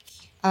think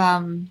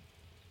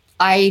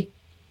it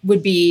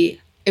would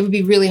be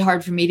really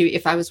hard for me to,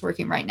 if I was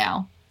working right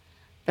now,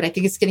 but I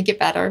think it's going to get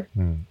better.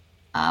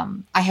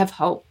 I have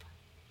hope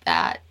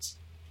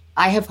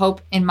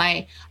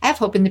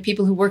in the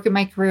people who work in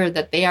my career,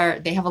 that they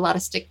have a lot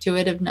of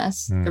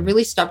stick-to-itiveness. They're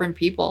really stubborn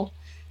people.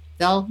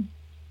 They'll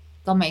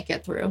make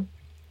it through.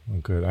 Oh,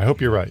 good. I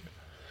hope you're right.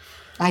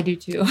 I do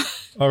too.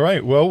 All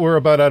right. Well, we're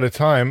about out of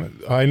time.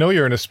 I know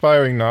you're an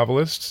aspiring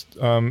novelist.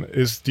 Do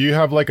you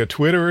have like a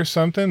Twitter or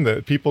something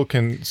that people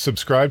can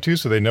subscribe to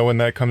so they know when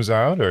that comes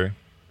out? Or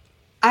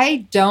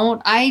I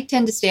don't. I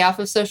tend to stay off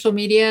of social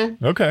media.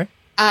 Okay.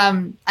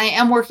 I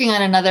am working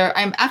on another.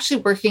 I'm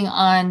actually working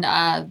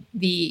on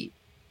the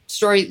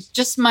story,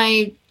 just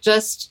the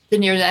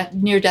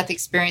near-death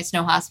experience,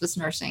 no hospice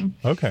nursing.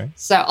 Okay.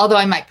 So, although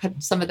I might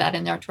put some of that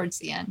in there towards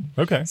the end.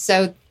 Okay.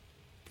 So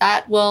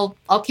I'll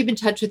keep in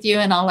touch with you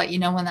and I'll let you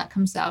know when that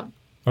comes out.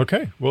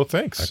 Okay. Well,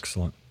 thanks.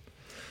 Excellent.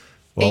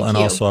 Well, Thank and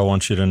you. also I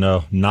want you to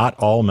know, not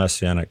all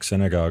Messianic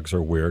synagogues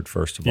are weird,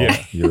 first of all.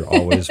 Yeah. You're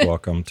always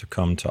welcome to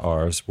come to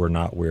ours. We're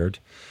not weird.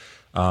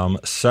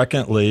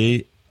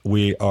 Secondly,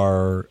 we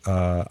are,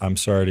 I'm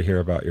sorry to hear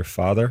about your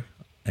father,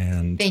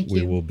 and Thank we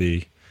you.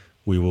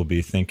 will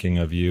be thinking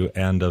of you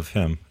and of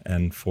him,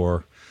 and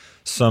for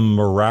some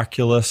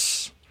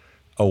miraculous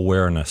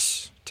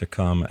awareness to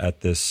come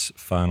at this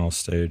final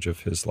stage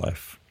of his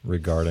life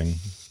regarding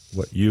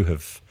what you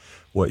have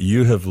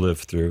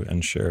lived through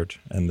and shared,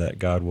 and that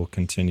God will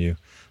continue.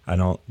 I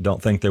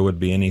don't think there would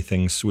be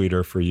anything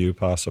sweeter for you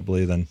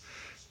possibly than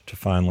to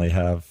finally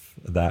have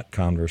that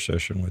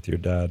conversation with your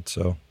dad.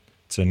 So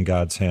it's in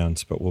God's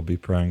hands, but we'll be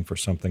praying for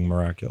something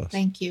miraculous.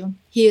 Thank you.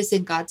 He is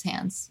in God's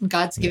hands. And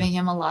God's giving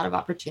him a lot of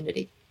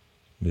opportunity.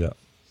 Yeah.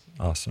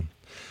 Awesome.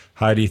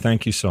 Heidi,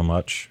 thank you so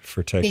much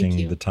for taking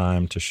you. the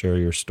time to share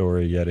your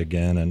story yet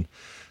again and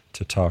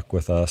to talk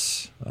with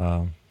us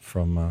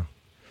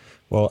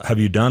well, have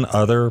you done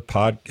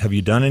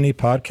any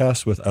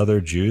podcasts with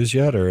other Jews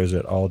yet, or has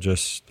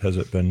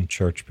it been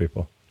church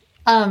people?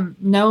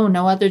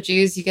 No other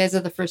Jews. You guys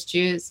are the first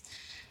Jews.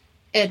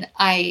 And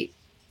I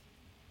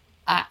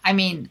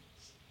mean,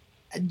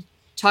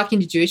 talking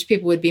to Jewish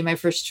people would be my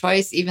first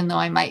choice, even though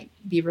I might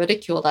be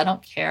ridiculed. I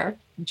don't care.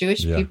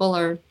 Jewish people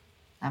are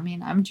I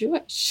mean, I'm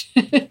Jewish.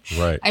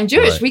 Right. I'm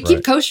Jewish. Right, we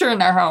keep kosher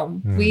in our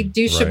home. We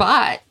do right.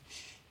 Shabbat.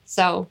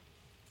 So,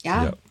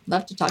 yeah, Yep.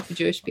 love to talk to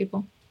Jewish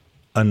people.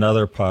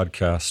 Another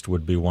podcast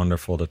would be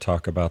wonderful to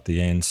talk about the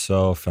Ein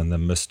Sof and the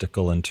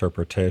mystical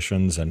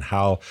interpretations and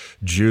how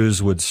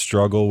Jews would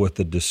struggle with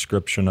the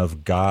description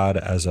of God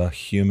as a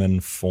human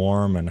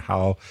form and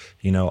how,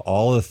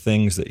 all the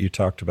things that you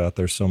talked about.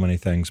 There's so many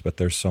things, but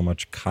there's so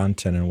much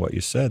content in what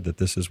you said that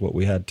this is what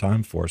we had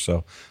time for.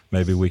 So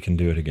maybe we can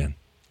do it again.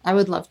 I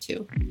would love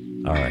to.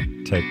 All right.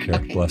 Take care.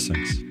 Okay.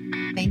 Blessings.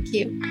 Thank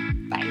you.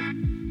 Bye.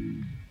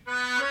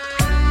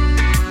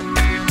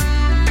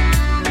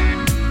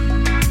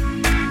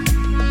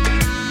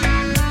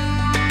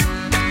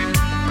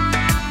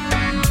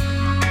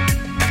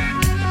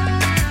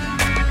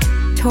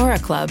 Torah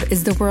Club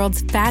is the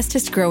world's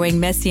fastest growing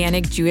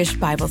Messianic Jewish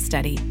Bible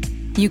study.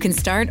 You can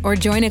start or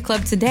join a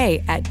club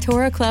today at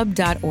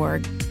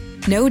torahclub.org.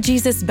 Know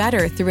Jesus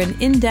better through an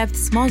in-depth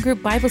small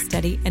group Bible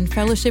study and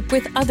fellowship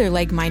with other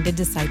like-minded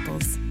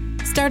disciples.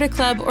 Start a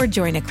club or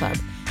join a club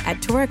at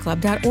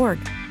torahclub.org.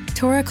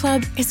 Torah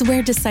Club is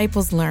where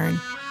disciples learn.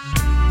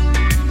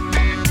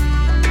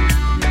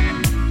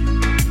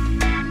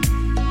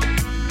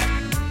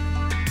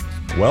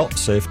 Well,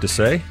 safe to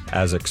say,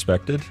 as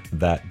expected,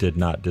 that did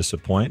not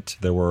disappoint.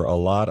 There were a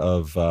lot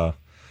of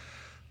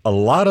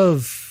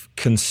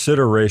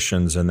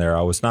considerations in there.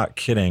 I was not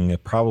kidding.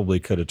 It probably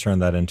could have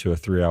turned that into a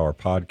 3-hour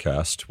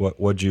podcast.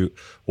 What'd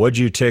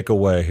you take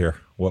away here?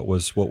 What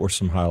were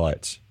some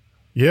highlights?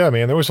 Yeah,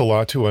 man, there was a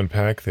lot to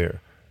unpack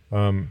there.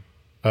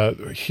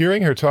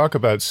 Hearing her talk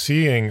about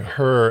seeing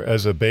her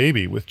as a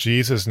baby with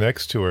Jesus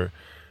next to her,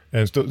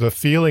 and the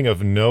feeling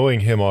of knowing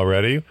him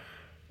already.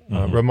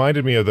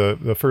 Reminded me of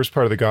the first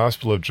part of the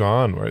Gospel of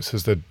John, where it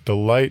says that the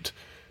light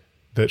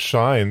that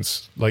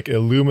shines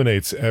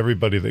illuminates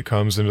everybody that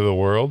comes into the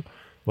world.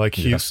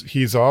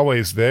 He's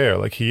always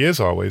there. He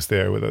is always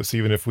there with us,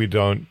 even if we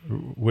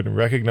wouldn't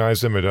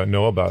recognize him or don't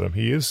know about him.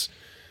 He is,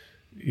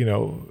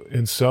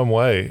 in some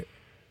way,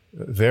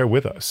 there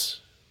with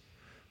us.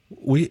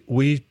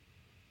 We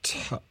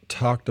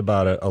talked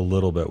about it a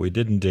little bit. We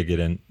didn't dig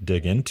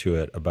into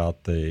it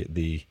about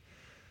this.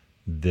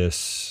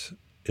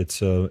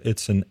 It's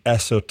an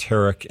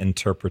esoteric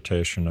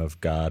interpretation of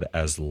God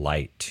as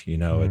light.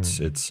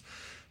 It's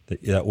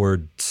that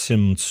word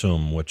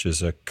tzimtzum, which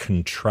is a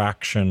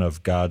contraction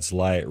of God's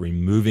light,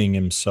 removing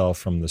himself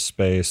from the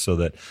space so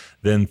that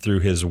then through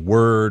his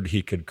word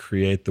he could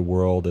create the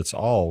world. It's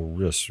all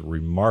just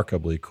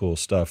remarkably cool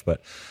stuff.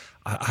 But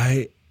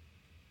I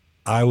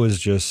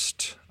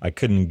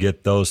couldn't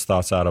get those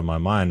thoughts out of my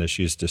mind as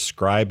she's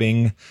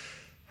describing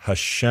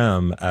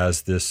Hashem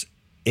as this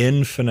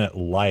infinite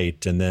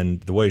light, and then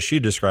the way she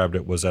described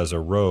it was as a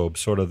robe,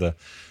 sort of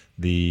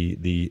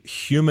the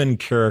human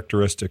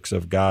characteristics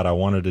of God. I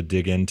wanted to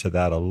dig into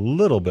that a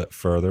little bit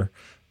further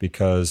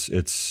because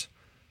it's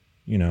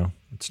not,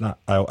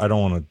 I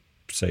don't want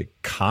to say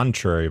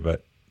contrary,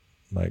 but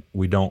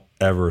we don't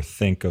ever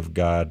think of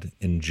God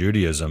in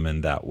Judaism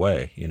in that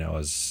way,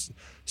 as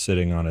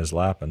sitting on his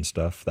lap and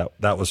stuff.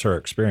 That was her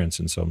experience,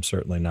 and so I'm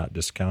certainly not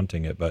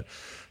discounting it. But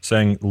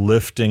saying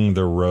lifting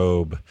the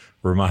robe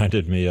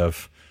reminded me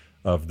of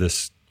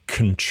this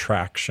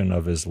contraction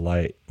of his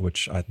light,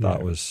 which I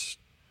thought was...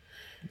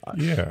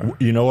 Yeah.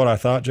 You know what I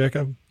thought,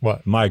 Jacob?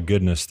 What? My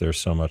goodness, there's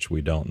so much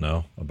we don't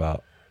know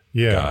about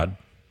God.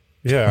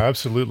 Yeah,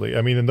 absolutely.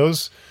 I mean, and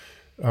those,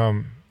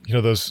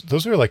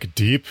 those are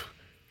deep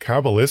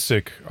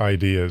Kabbalistic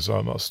ideas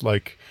almost.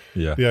 The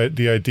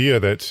idea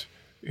that,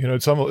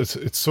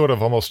 it's sort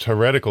of almost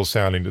heretical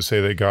sounding to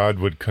say that God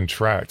would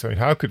contract. I mean,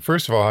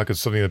 first of all, how could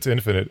something that's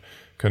infinite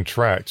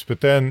contract?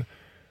 But then,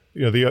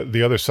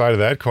 the other side of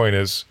that coin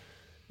is,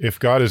 if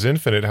God is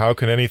infinite, how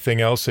can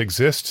anything else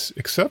exist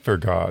except for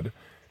God?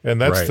 And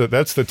that's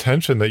the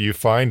tension that you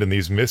find in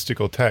these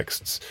mystical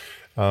texts.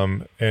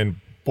 And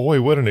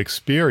boy, what an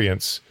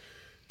experience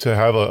to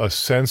have a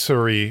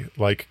sensory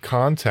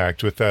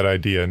contact with that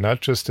idea,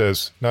 not just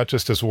as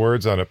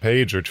words on a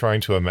page or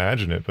trying to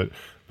imagine it, but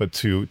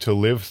to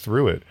live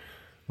through it.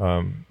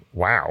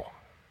 Wow.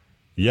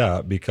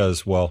 Yeah,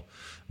 because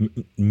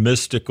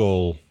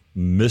mystical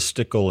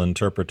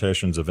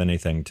interpretations of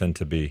anything tend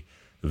to be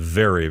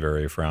very,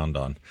 very frowned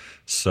on.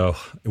 So,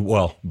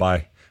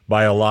 by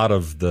a lot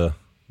of the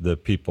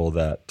people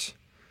that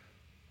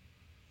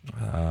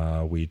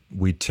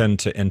we tend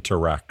to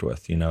interact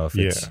with,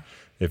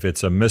 if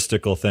it's a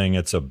mystical thing,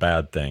 it's a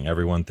bad thing.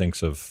 Everyone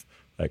thinks of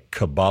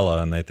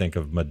Kabbalah and they think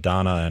of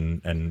Madonna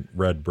and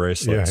red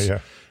bracelets. Yeah.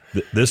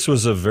 This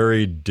was a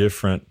very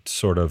different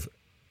sort of.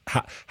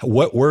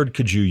 What word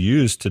could you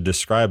use to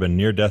describe a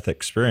near-death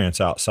experience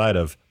outside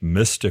of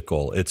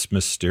mystical? It's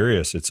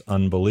mysterious. It's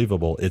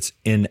unbelievable. It's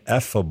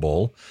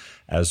ineffable,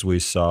 as we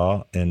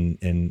saw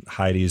in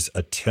Heidi's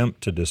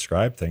attempt to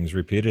describe things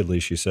repeatedly.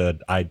 She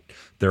said,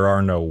 there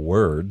are no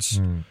words.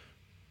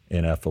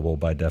 Ineffable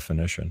by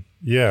definition.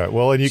 Yeah,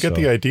 well, and you get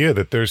the idea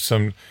that there's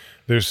some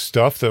there's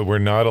stuff that we're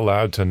not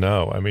allowed to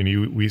know. I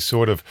mean, we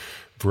sort of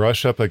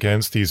brush up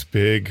against these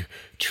big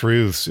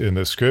truths in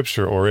the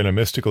scripture or in a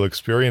mystical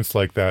experience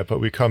like that, but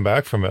we come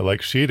back from it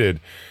like she did,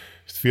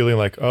 feeling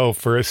like, oh,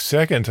 for a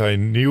second I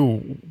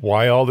knew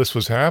why all this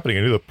was happening.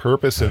 I knew the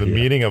purpose and the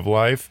meaning of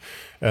life,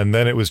 and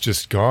then it was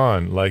just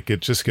gone. Like it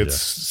just gets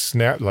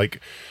snapped,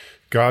 like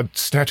God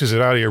snatches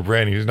it out of your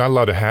brain. You're not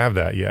allowed to have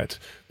that yet.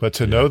 But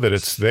to know that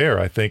it's there,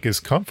 I think,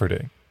 is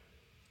comforting.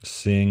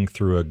 Seeing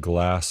through a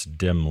glass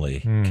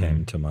dimly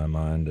came to my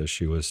mind as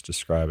she was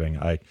describing.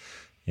 I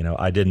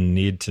didn't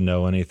need to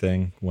know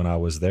anything when I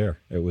was there.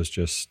 It was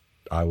just,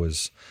 I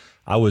was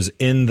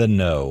in the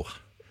know.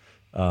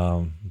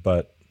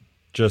 But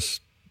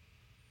just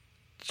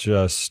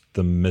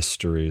the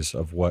mysteries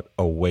of what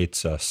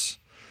awaits us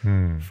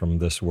from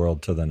this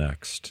world to the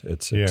next.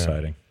 It's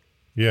exciting.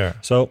 Yeah.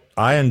 So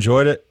I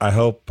enjoyed it. I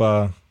hope,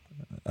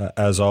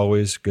 as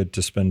always, good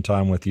to spend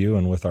time with you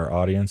and with our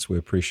audience. We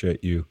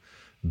appreciate you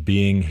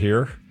being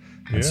here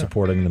and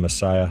supporting the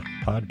Messiah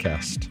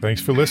podcast. Thanks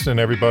for listening,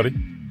 everybody.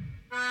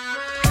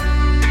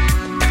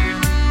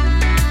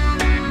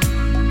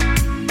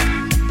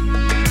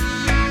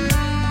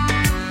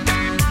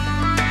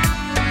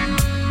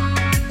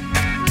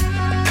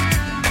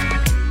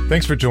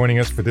 Thanks for joining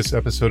us for this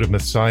episode of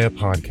Messiah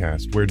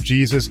Podcast, where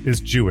Jesus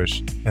is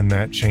Jewish, and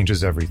that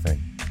changes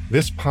everything.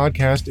 This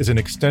podcast is an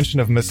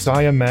extension of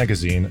Messiah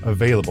Magazine,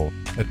 available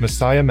at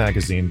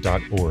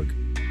messiahmagazine.org.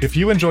 If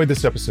you enjoyed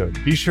this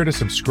episode, be sure to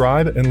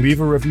subscribe and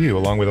leave a review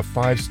along with a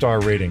 5-star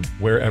rating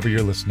wherever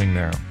you're listening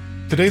now.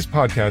 Today's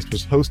podcast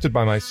was hosted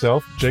by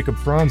myself, Jacob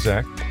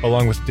Franzak,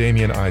 along with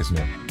Damian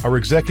Eisner. Our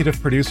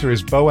executive producer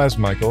is Boaz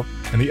Michael,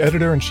 and the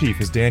editor-in-chief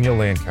is Daniel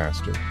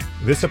Lancaster.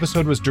 This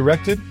episode was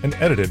directed and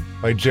edited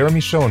by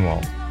Jeremy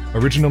Schoenwald.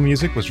 Original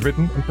music was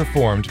written and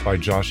performed by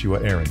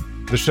Joshua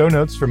Aaron. The show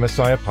notes for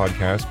Messiah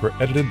Podcast were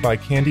edited by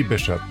Candy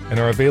Bishop and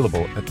are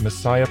available at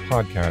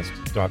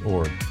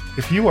messiahpodcast.org.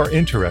 If you are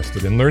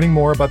interested in learning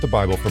more about the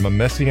Bible from a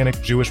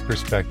Messianic Jewish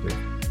perspective,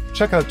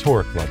 check out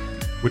Torah Club,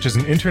 which is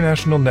an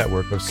international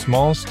network of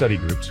small study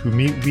groups who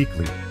meet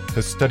weekly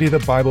to study the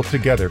Bible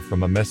together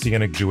from a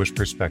Messianic Jewish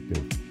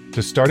perspective.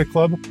 To start a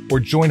club or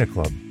join a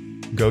club,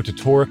 go to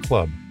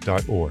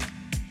torahclub.org.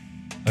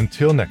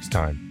 Until next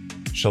time,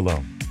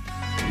 shalom.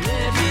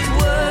 Let his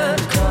word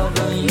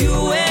cover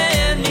you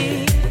and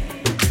me,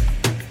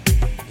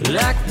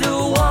 like the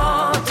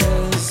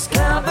waters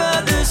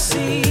cover the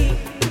sea.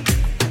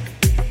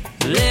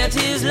 Let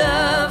his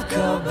love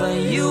cover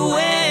you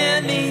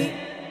and me,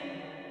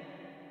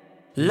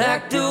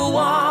 like the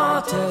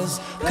waters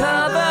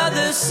cover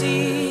the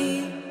sea.